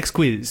for the next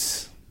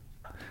quiz?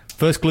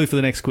 First clue for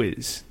the next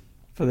quiz.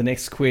 For the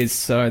next quiz,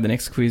 so the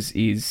next quiz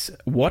is,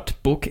 what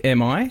book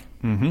am I?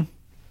 Mm-hmm.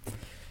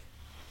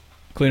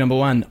 Clue number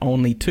 1,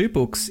 only 2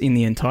 books in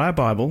the entire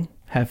Bible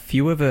have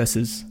fewer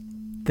verses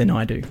than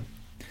I do.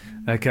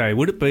 Okay,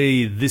 would it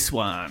be this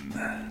one?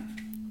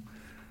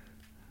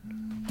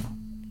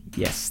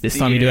 Yes, this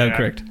time you do have it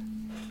correct.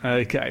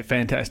 Okay,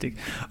 fantastic.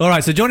 All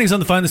right, so joining us on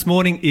the phone this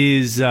morning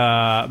is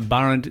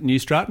Barend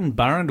Newstratton.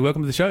 Barend,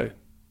 welcome to the show.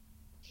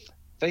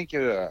 Thank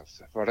you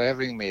for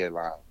having me,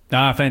 Lyle.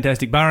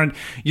 Fantastic. Barend,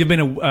 you've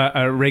been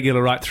a regular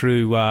right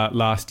through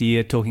last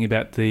year, talking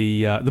about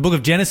the book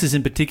of Genesis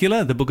in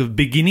particular, the book of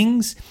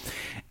beginnings,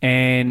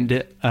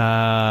 and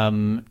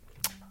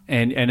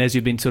as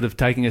you've been sort of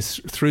taking us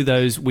through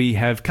those, we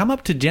have come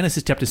up to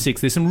Genesis chapter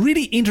 6. There's some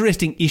really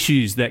interesting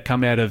issues that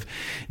come out of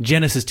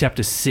Genesis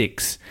chapter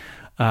 6.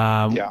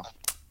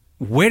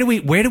 where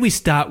do we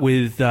start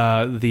with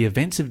the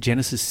events of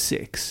Genesis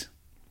 6?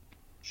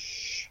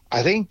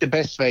 I think the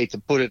best way to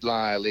put it,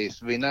 Lyle,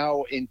 is we're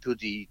now into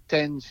the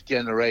 10th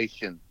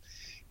generation,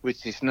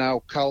 which is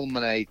now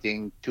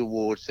culminating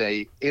towards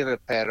a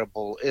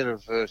irreparable,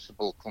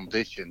 irreversible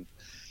condition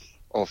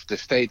of the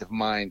state of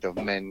mind of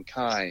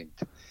mankind.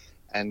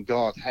 And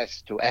God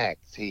has to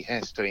act. He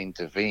has to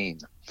intervene.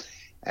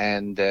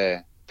 And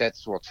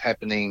that's what's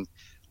happening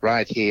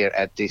right here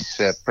at this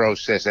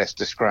process as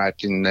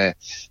described in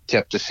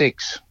chapter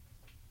 6.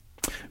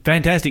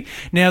 Fantastic.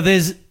 Now,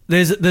 there's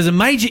a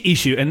major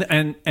issue,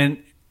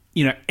 and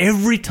you know,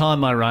 every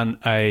time I run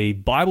a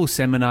Bible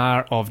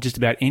seminar of just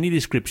about any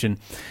description,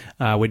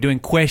 we're doing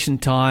question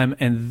time,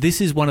 and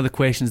this is one of the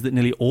questions that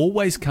nearly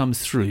always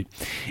comes through.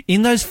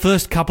 In those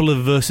first couple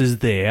of verses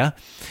there,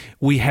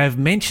 we have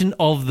mention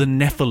of the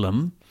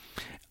Nephilim.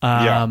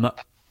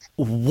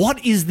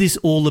 What is this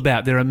all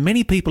about? There are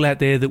many people out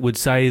there that would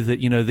say that,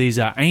 you know, these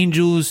are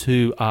angels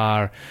who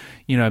are,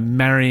 you know,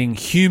 marrying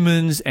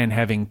humans and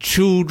having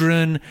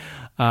children.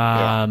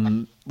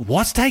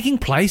 What's taking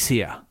place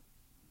here?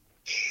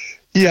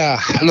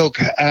 Yeah, look,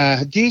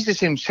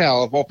 Jesus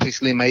himself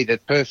obviously made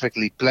it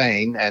perfectly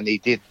plain, and he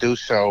did do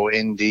so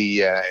in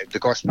the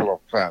Gospel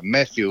of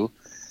Matthew,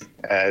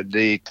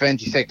 the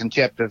 22nd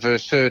chapter,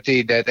 verse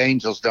 30, that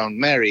angels don't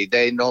marry.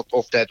 They're not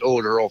of that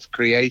order of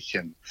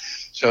creation.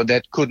 So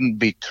that couldn't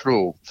be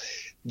true.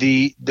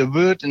 The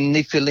word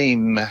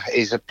Nephilim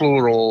is a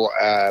plural,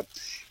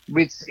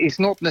 which is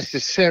not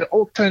necessarily,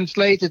 or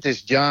translated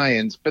as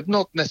giants, but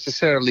not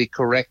necessarily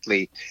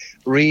correctly.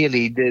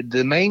 Really,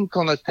 the main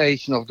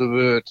connotation of the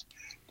word,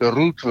 the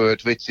root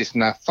word, which is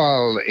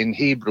nafal in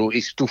Hebrew,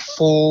 is to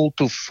fall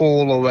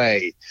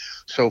away.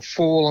 So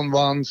fallen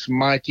ones,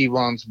 mighty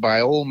ones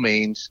by all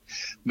means,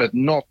 but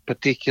not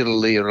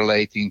particularly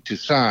relating to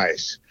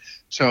size.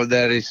 So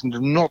there is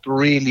not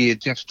really a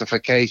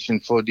justification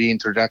for the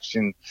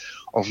introduction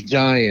of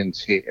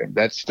giants here.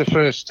 That's the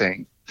first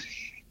thing.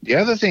 The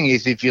other thing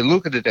is, if you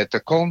look at it at the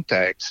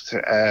context,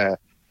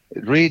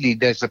 really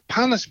there's a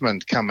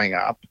punishment coming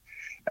up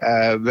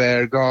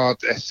where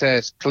God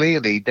says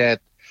clearly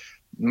that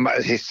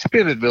his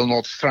spirit will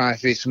not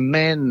strive with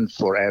men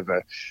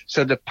forever.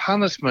 So the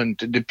punishment,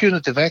 the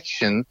punitive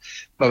action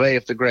by way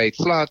of the great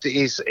flood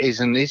is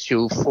an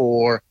issue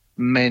for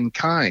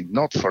mankind,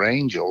 not for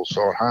angels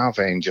or half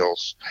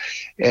angels.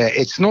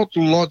 It's not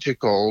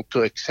logical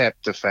to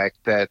accept the fact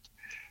that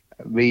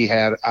we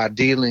are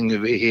dealing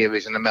here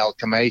with an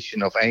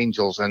amalgamation of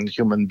angels and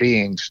human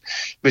beings,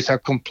 which are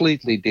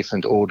completely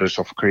different orders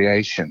of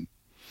creation.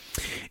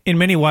 In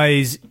many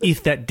ways,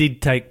 if that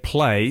did take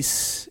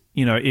place,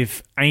 you know,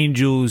 if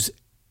angels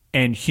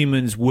and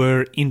humans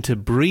were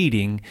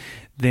interbreeding,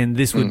 then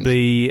this would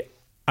be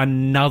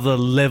another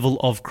level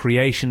of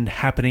creation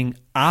happening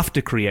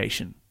after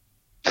creation.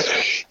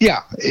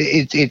 Yeah,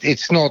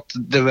 it's not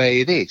the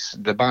way it is.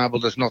 The Bible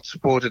does not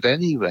support it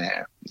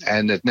anywhere,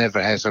 and it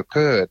never has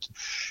occurred.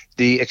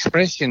 The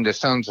expression, the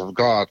sons of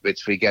God,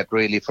 which we get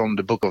really from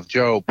the book of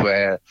Job,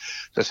 where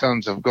the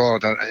sons of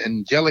God are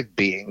angelic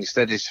beings,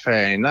 that is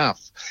fair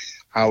enough.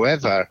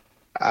 However,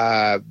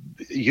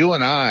 you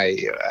and I,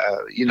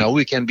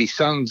 we can be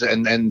sons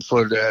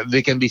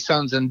we can be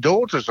sons and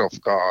daughters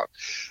of God,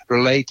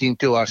 relating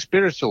to our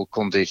spiritual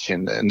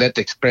condition, and that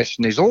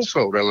expression is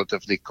also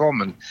relatively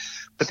common,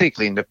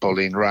 particularly in the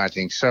Pauline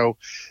writings. So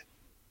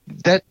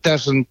that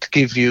doesn't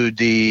give you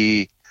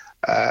the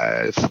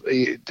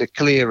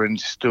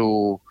clearance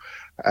to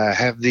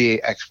have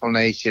the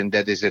explanation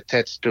that is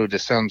attached to the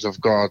sons of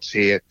God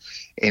here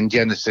in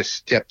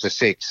Genesis chapter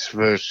 6,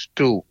 verse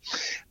 2.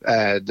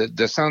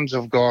 The sons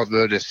of God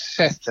were the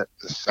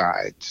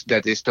Sethites,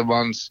 that is the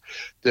ones,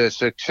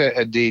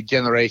 the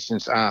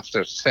generations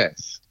after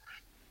Seth.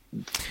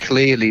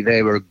 Clearly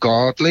they were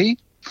godly,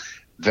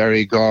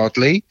 very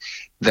godly.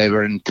 They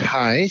were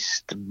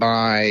enticed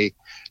by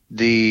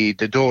the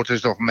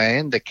daughters of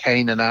man, the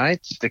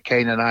Canaanites, the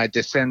Canaanite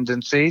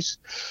descendancies.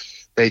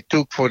 They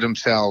took for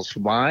themselves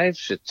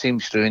wives. It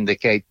seems to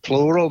indicate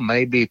plural.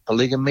 Maybe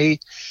polygamy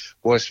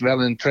was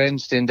well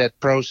entrenched in that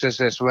process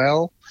as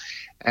well.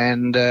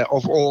 And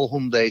of all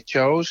whom they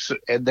chose,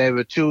 they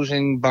were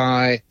choosing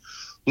by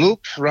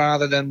looks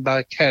rather than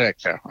by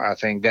character. I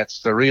think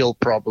that's the real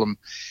problem.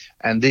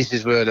 And this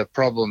is where the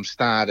problem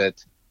started.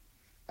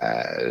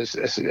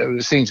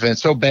 Things went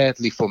so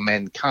badly for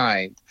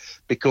mankind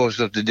because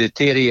of the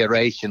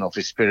deterioration of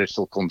his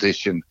spiritual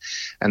condition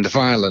and the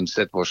violence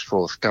that was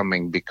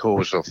forthcoming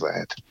because of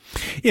that.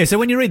 Yeah, so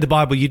when you read the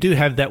Bible, you do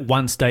have that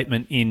one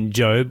statement in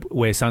Job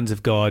where sons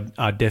of God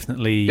are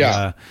definitely,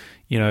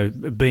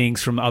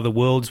 beings from other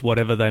worlds,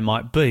 whatever they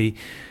might be.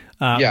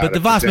 But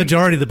the vast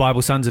majority of the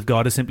Bible, sons of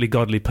God, are simply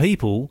godly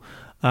people.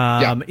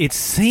 It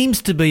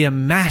seems to be a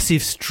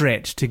massive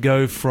stretch to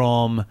go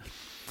from...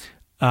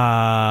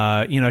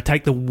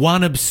 take the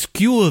one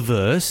obscure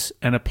verse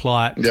and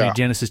apply it to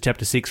Genesis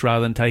chapter 6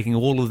 rather than taking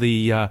all of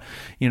the,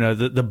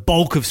 the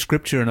bulk of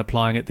Scripture and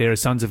applying it there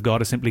as sons of God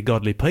are simply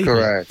godly people.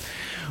 Correct.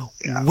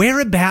 Yeah.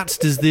 Whereabouts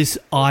does this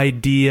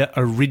idea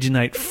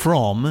originate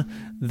from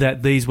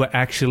that these were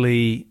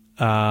actually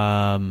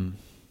angelic.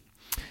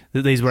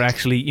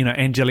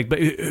 But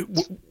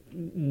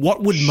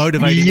what would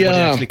motivate anyone to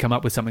actually come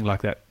up with something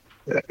like that?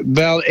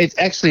 Well, it's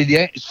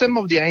actually some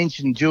of the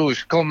ancient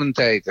Jewish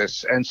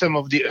commentators and some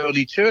of the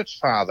early church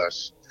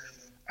fathers,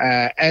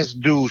 as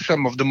do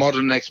some of the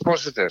modern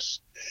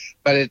expositors.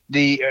 But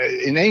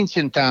in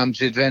ancient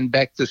times, it went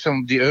back to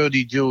some of the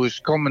early Jewish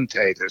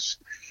commentators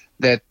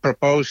that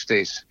proposed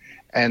this.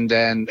 And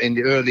then in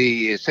the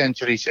early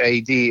centuries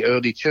AD,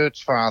 early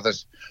church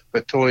fathers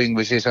were toying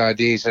with his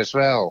ideas as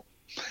well.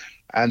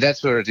 And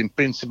that's where it in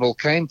principle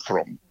came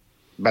from.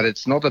 But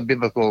it's not a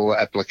biblical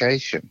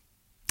application.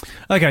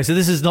 Okay, so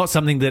this is not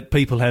something that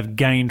people have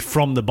gained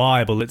from the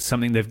Bible. It's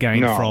something they've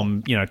gained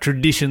from,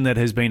 tradition that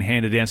has been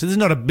handed down. So this is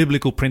not a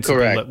biblical principle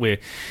that we're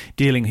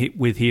dealing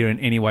with here in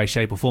any way,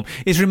 shape or form.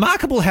 It's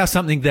remarkable how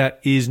something that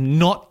is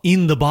not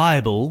in the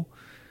Bible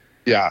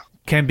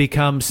can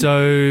become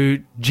so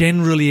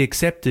generally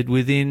accepted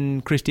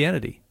within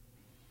Christianity.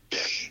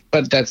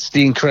 But that's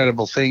the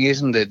incredible thing,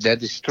 isn't it?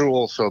 That is true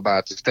also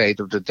about the state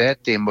of the dead,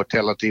 the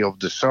immortality of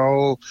the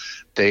soul,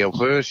 day of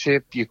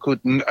worship. You could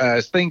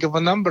think of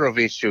a number of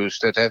issues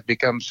that have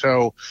become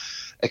so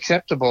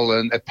acceptable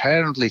and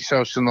apparently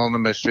so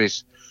synonymous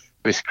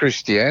with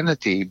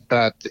Christianity,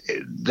 but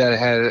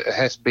there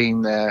has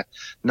been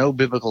no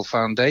biblical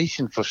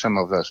foundation for some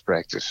of those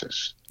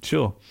practices.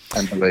 Sure.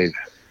 I believe.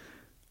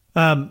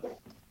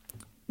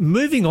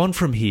 Moving on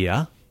from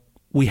here,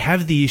 we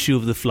have the issue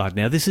of the flood.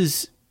 Now, this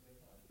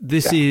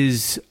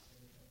is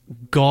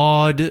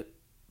God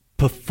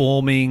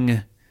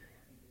performing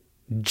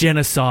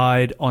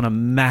genocide on a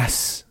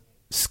mass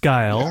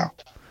scale,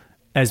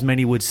 as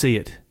many would see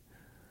it.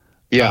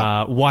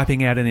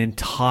 Wiping out an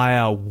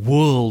entire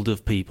world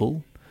of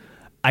people,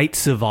 8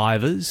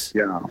 survivors.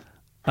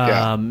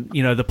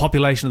 The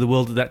population of the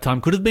world at that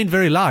time could have been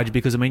very large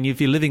because,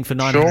 if you're living for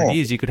 900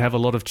 years, you could have a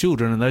lot of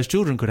children, and those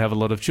children could have a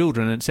lot of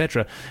children,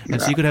 etc.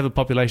 And so you could have a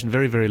population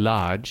very, very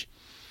large.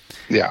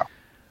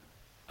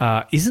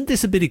 Isn't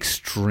this a bit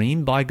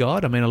extreme by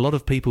God? A lot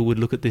of people would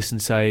look at this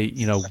and say,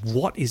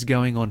 what is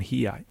going on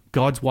here?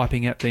 God's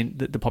wiping out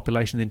the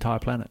population of the entire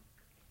planet.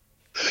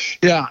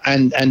 Yeah,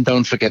 and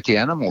don't forget the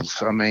animals.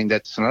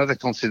 That's another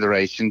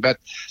consideration. But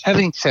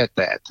having said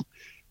that,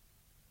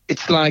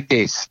 it's like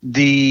this.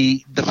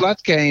 The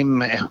flood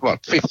came,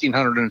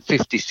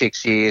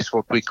 1,556 years,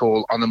 what we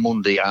call Anno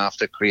Mundi,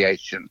 after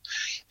creation.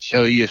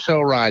 So you're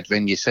so right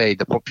when you say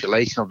the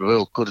population of the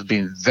world could have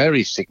been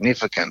very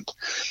significant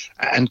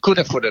and could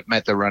have, for that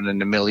matter, run in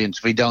the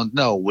millions. We don't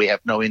know. We have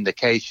no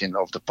indication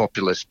of the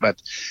populace,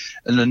 but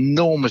an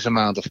enormous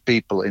amount of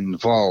people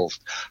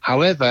involved.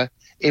 However,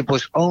 it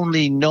was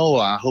only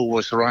Noah who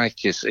was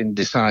righteous in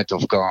the sight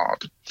of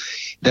God.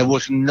 There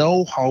was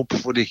no hope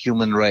for the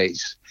human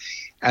race.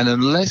 And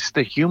unless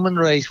the human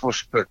race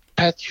was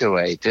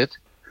perpetuated,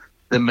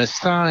 the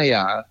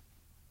Messiah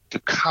to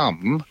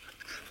come,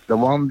 the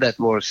one that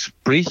was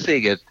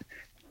prefigured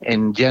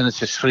in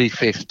Genesis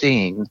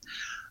 3:15,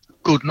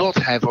 could not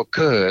have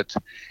occurred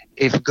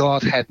if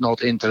God had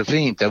not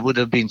intervened. There would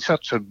have been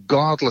such a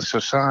godless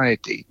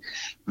society.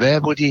 Where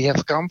would he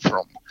have come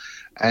from?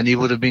 And he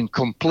would have been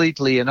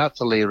completely and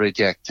utterly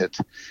rejected,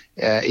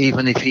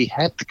 even if he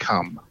had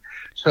come.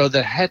 So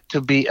there had to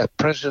be a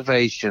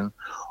preservation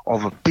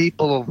of a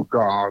people of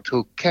God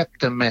who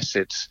kept the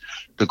message,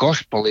 the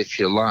gospel, if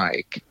you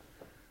like,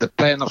 the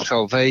plan of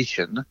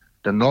salvation,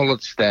 the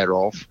knowledge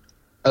thereof,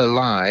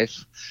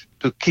 alive,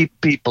 to keep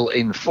people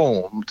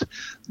informed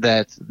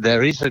that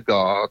there is a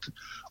God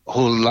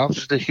who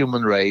loves the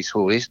human race,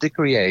 who is the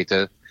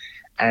creator,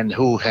 and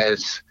who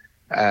has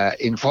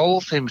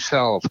involved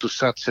himself to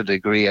such a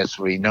degree, as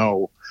we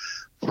know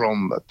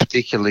from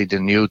particularly the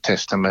New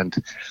Testament,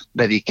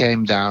 that he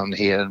came down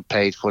here and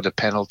paid for the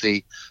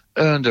penalty,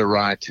 earned a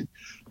right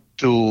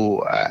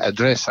to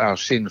address our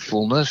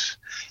sinfulness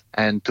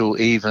and to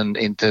even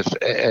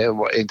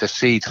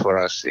intercede for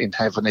us in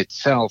heaven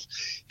itself.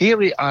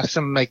 Here are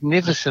some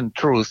magnificent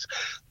truths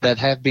that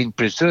have been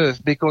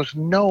preserved because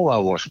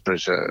Noah was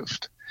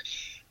preserved.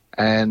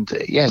 And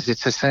yes,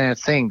 it's a sad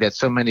thing that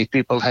so many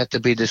people had to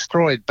be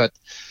destroyed, but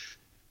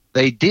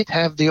they did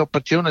have the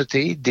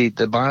opportunity.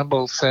 The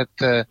Bible said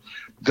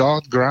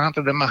God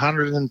granted them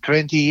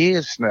 120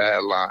 years,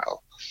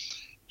 Lyle.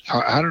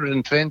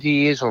 120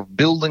 years of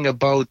building a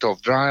boat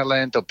of dry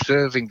land,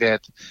 observing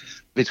that,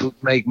 which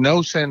would make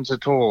no sense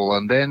at all.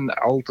 And then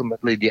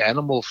ultimately the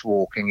animals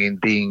walking in,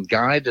 being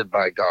guided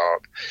by God.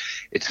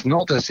 It's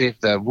not as if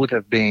there would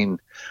have been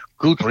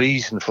good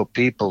reason for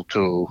people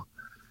to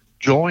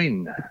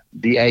join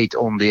the 8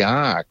 on the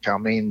ark.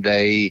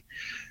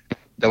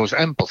 There was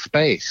ample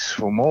space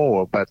for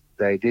more, but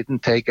they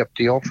didn't take up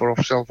the offer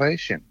of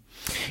salvation.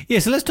 Yeah,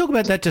 so let's talk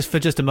about that just for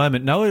a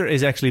moment. Noah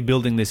is actually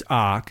building this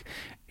ark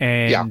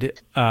and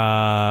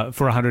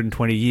for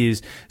 120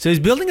 years. So he's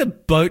building a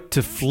boat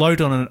to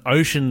float on an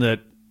ocean that,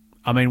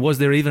 was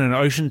there even an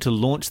ocean to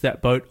launch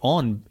that boat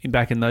on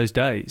back in those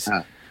days?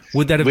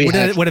 Would that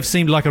have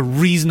seemed like a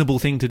reasonable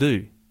thing to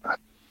do?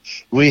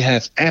 We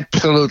have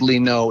absolutely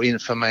no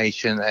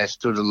information as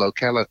to the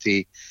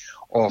locality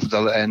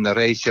and the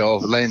ratio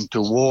of land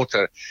to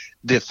water.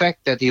 The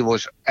fact that he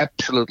was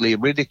absolutely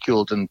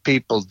ridiculed and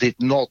people did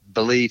not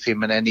believe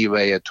him in any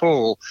way at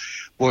all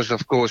was,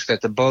 of course,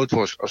 that the boat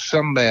was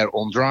somewhere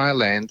on dry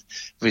land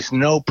with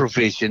no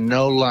provision,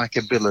 no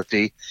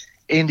likability,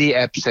 in the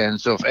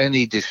absence of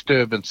any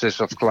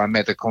disturbances of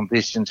climatic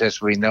conditions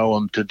as we know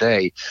them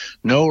today.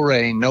 No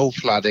rain, no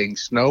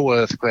floodings, no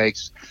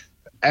earthquakes,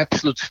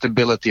 absolute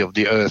stability of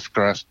the earth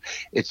crust.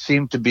 It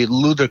seemed to be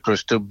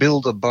ludicrous to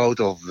build a boat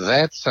of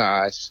that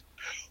size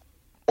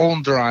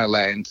on dry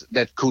land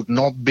that could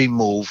not be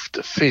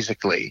moved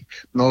physically,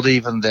 not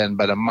even then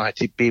by the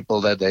mighty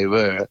people that they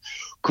were,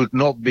 could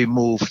not be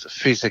moved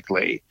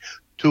physically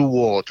to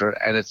water.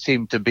 And it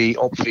seemed to be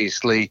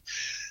obviously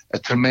a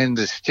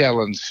tremendous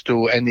challenge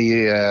to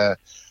any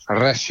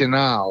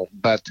rationale.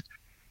 But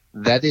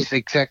that is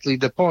exactly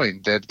the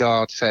point, that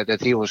God said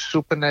that he was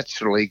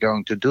supernaturally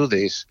going to do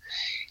this.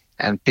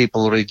 And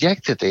people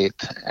rejected it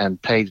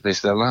and paid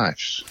with their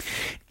lives.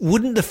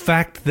 Wouldn't the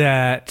fact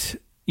that,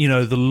 you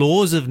know, the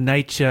laws of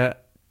nature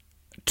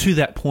to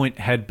that point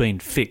had been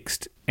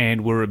fixed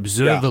and were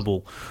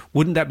observable,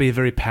 wouldn't that be a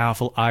very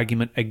powerful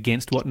argument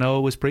against what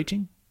Noah was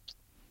preaching?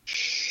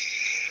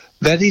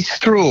 That is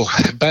true,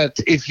 but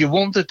if you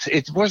wanted,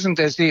 it wasn't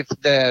as if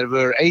there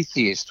were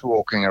atheists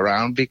walking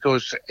around,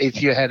 because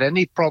if you had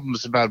any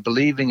problems about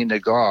believing in a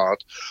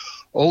God,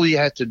 all you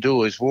had to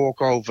do is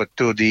walk over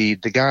to the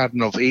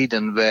Garden of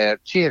Eden, where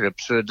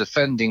cherubs were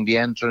defending the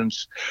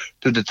entrance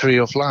to the tree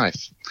of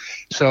life.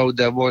 So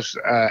there was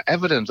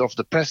evidence of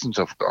the presence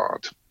of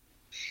God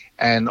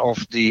and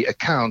of the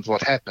account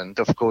what happened,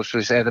 of course,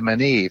 with Adam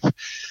and Eve.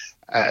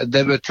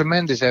 There were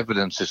tremendous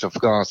evidences of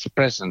God's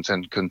presence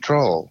and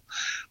control,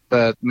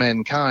 but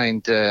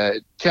mankind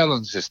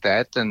challenges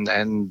that, and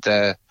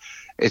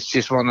it's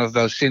just one of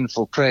those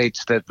sinful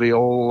traits that we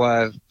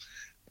all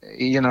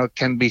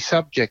can be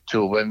subject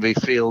to when we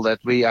feel that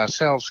we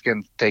ourselves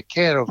can take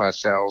care of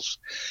ourselves.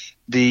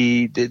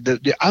 The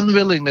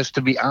unwillingness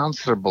to be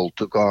answerable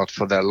to God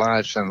for their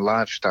lives and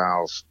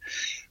lifestyles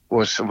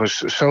was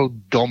so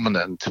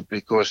dominant,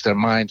 because their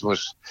mind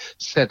was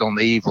set on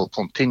evil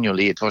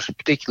continually. It was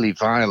particularly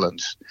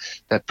violence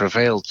that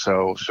prevailed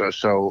so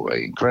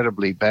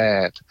incredibly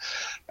bad.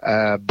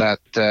 But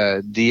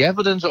the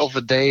evidence of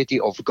a deity,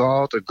 of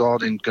God, a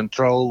God in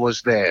control,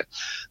 was there.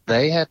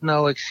 They had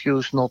no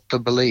excuse not to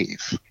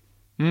believe.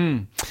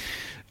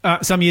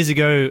 Some years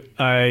ago,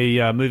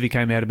 a movie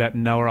came out about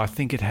Noah. I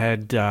think it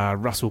had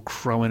Russell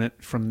Crowe in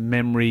it from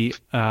memory.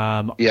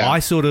 I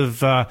sort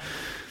of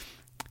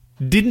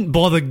didn't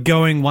bother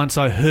going once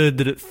I heard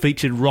that it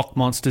featured rock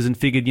monsters, and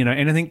figured,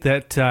 anything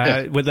that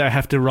whether they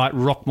have to write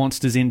rock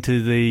monsters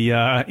into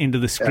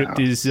the script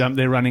is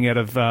they're running out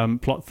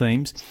of plot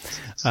themes.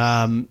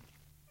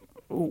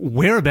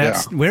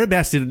 Whereabouts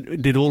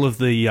did all of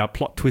the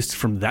plot twists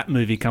from that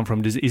movie come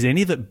from? Is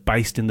any of it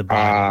based in the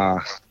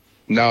Bible?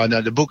 No,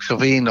 the books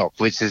of Enoch,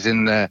 which is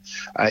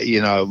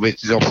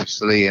which is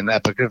obviously an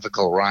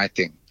apocryphal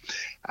writing,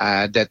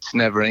 that's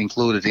never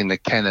included in the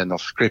canon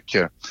of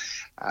Scripture.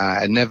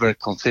 Never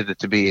considered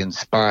to be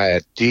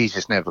inspired.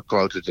 Jesus never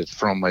quoted it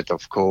from it,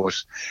 of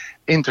course.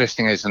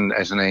 Interesting as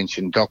an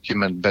ancient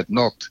document, but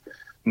not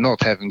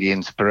having the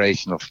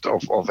inspiration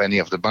of any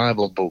of the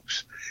Bible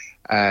books.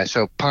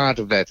 So part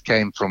of that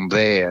came from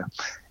there.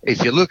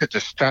 If you look at the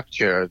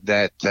structure,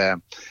 that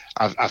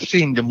I've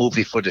seen the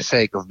movie for the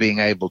sake of being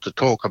able to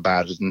talk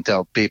about it and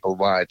tell people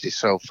why it is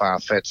so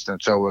far-fetched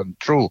and so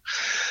untrue.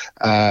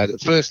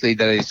 Firstly,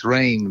 there is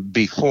rain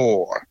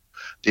before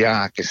the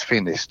ark is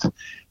finished.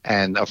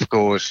 And, of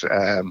course,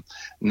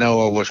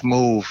 Noah was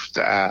moved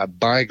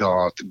by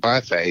God,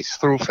 by faith,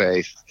 through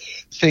faith,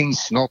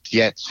 things not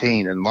yet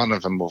seen. And one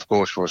of them, of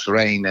course, was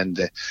rain and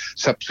the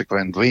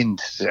subsequent wind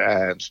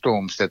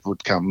storms that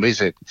would come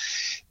with it.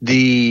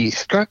 The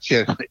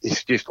structure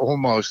is just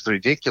almost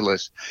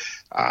ridiculous.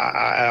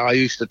 I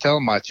used to tell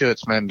my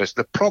church members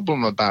the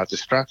problem about the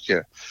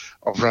structure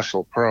of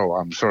Russell Crowe,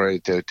 I'm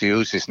sorry to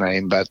use his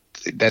name, but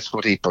that's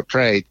what he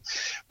portrayed,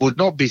 would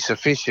not be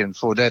sufficient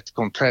for that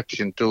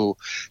contraption to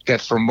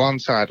get from one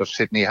side of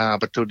Sydney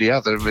Harbour to the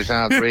other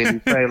without really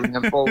failing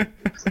and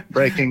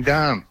breaking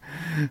down.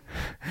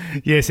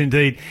 Yes,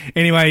 indeed.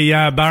 Anyway,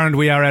 Barend,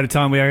 we are out of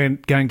time. We are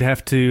going to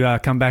have to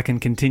come back and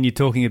continue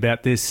talking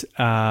about this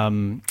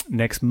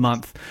next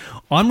month.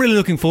 I'm really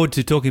looking forward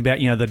to talking about,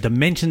 the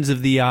dimensions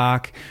of the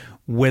ark,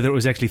 whether it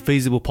was actually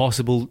feasibly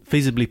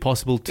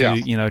possible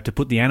to, to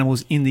put the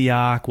animals in the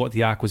ark, what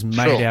the ark was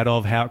made out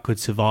of, how it could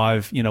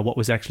survive, what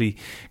was actually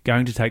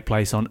going to take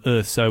place on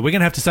Earth. So we're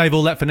going to have to save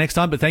all that for next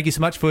time, but thank you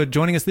so much for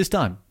joining us this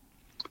time.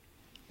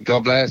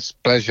 God bless.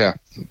 Pleasure.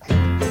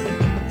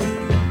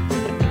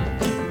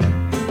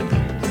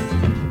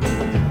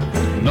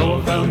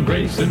 Noah found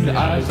grace in the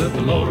eyes of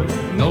the Lord.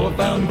 Noah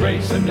found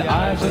grace in the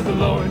eyes of the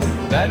Lord.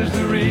 That is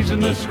the reason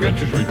the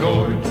scriptures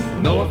record.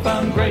 Noah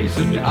found grace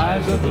in the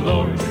eyes of the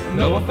Lord.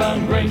 Noah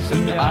found grace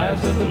in the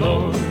eyes of the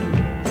Lord.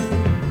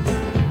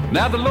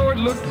 Now the Lord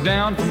looked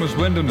down from his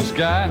window in the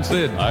sky and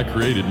said, I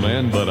created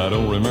man, but I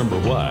don't remember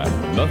why.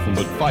 Nothing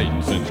but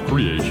fighting since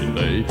creation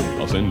day.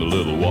 I'll send a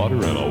little water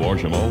and I'll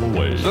wash them all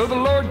away. So the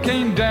Lord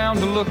came down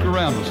to look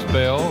around a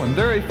spell, and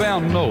there he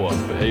found Noah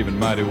behaving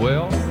mighty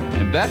well.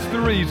 And that's the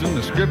reason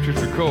the scriptures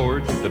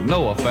record that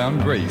Noah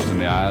found grace in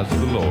the eyes of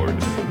the Lord.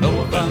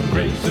 Noah found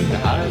grace in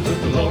the eyes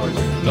of the Lord.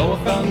 Noah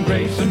found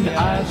grace in the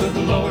eyes of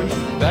the Lord.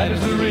 That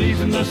is the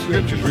reason the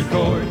scriptures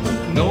record.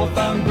 Noah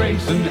found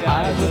grace in the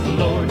eyes of the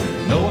Lord.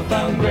 Noah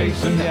found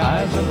grace in the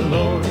eyes of the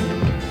Lord.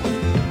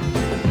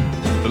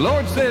 The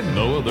Lord said,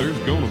 Noah, there's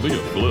gonna be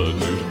a flood.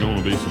 There's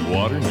gonna be some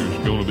water and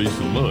there's gonna be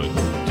some mud.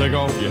 Take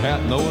off your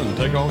hat, Noah, and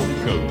take off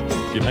your coat.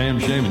 Get Ham,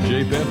 Shem, and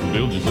Japheth and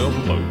build yourself a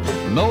boat.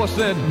 Noah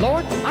said,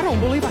 Lord, I don't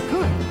believe I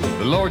could.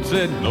 The Lord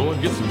said, Noah,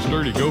 get some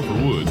sturdy gopher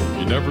wood.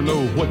 You never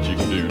know what you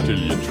can do till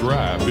you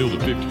try. Build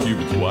it 50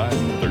 cubits wide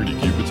and 30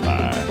 cubits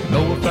high.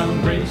 Noah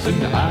found grace in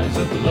the eyes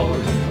of the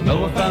Lord.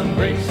 Noah found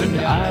grace in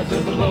the eyes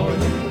of the Lord.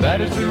 That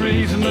is the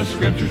reason the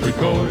scriptures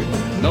record.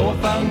 Noah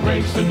found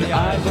grace in the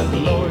eyes of the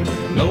Lord.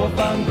 Noah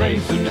found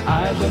grace in the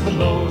eyes of the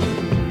Lord.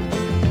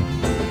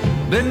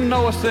 Then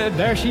Noah said,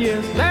 there she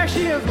is,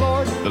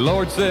 Lord. The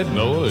Lord said,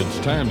 Noah, it's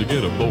time to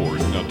get aboard.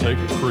 Now take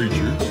a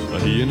creature, a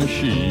he and a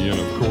she, and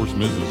of course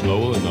Mrs.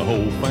 Noah and the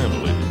whole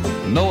family.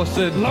 Noah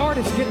said, Lord,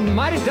 it's getting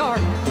mighty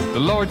dark. The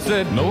Lord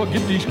said, Noah,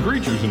 get these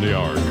creatures in the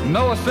ark.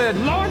 Noah said,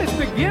 Lord, it's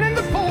beginning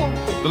to pour.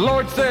 The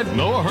Lord said,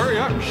 Noah, hurry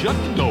up and shut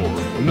the door.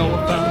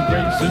 Noah found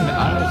grace in the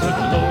eyes of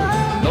the Lord.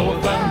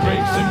 Noah found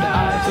grace in the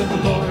eyes of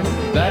the Lord.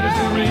 That is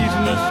the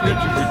reason the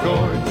scriptures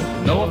record.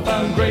 Noah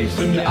found grace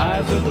in the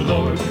eyes of the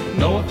Lord.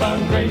 Noah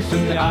found grace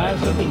in the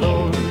eyes of the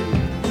Lord.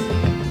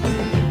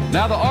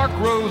 Now the ark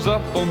rose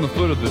up on the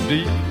foot of the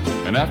deep,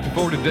 and after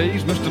 40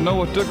 days Mr.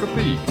 Noah took a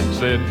peek.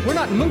 Said, we're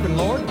not moving,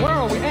 Lord. Where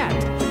are we at?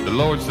 The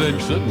Lord said,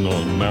 sitting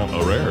on Mount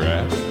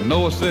Ararat.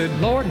 Noah said,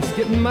 Lord, it's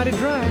getting mighty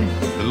dry.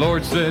 The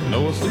Lord said,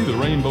 Noah, see the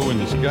rainbow in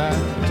the sky.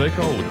 Take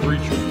all the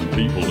creatures and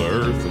people to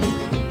earth,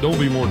 and don't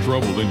be more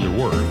trouble than you're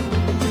worth.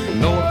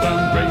 Noah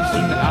found grace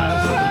in the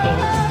eyes of the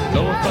Lord.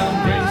 Noah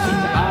found grace in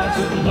the eyes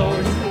of the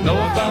Lord.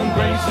 Noah found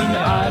grace in the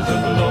eyes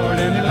of the Lord.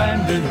 And he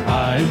landed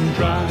high and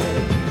dry.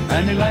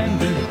 And he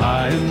landed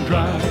high and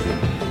dry.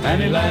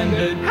 And he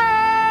landed high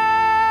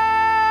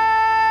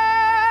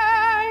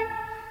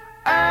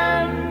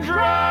and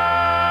dry.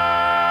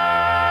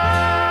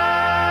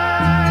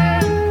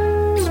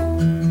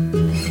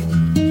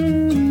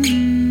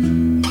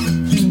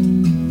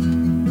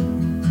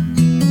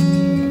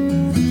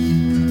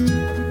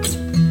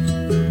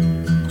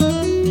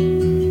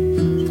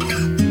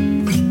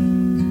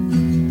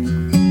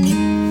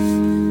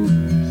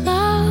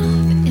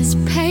 Love is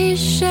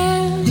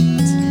patient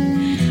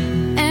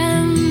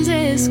and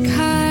is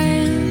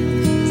kind.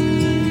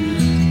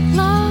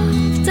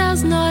 Love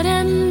does not end.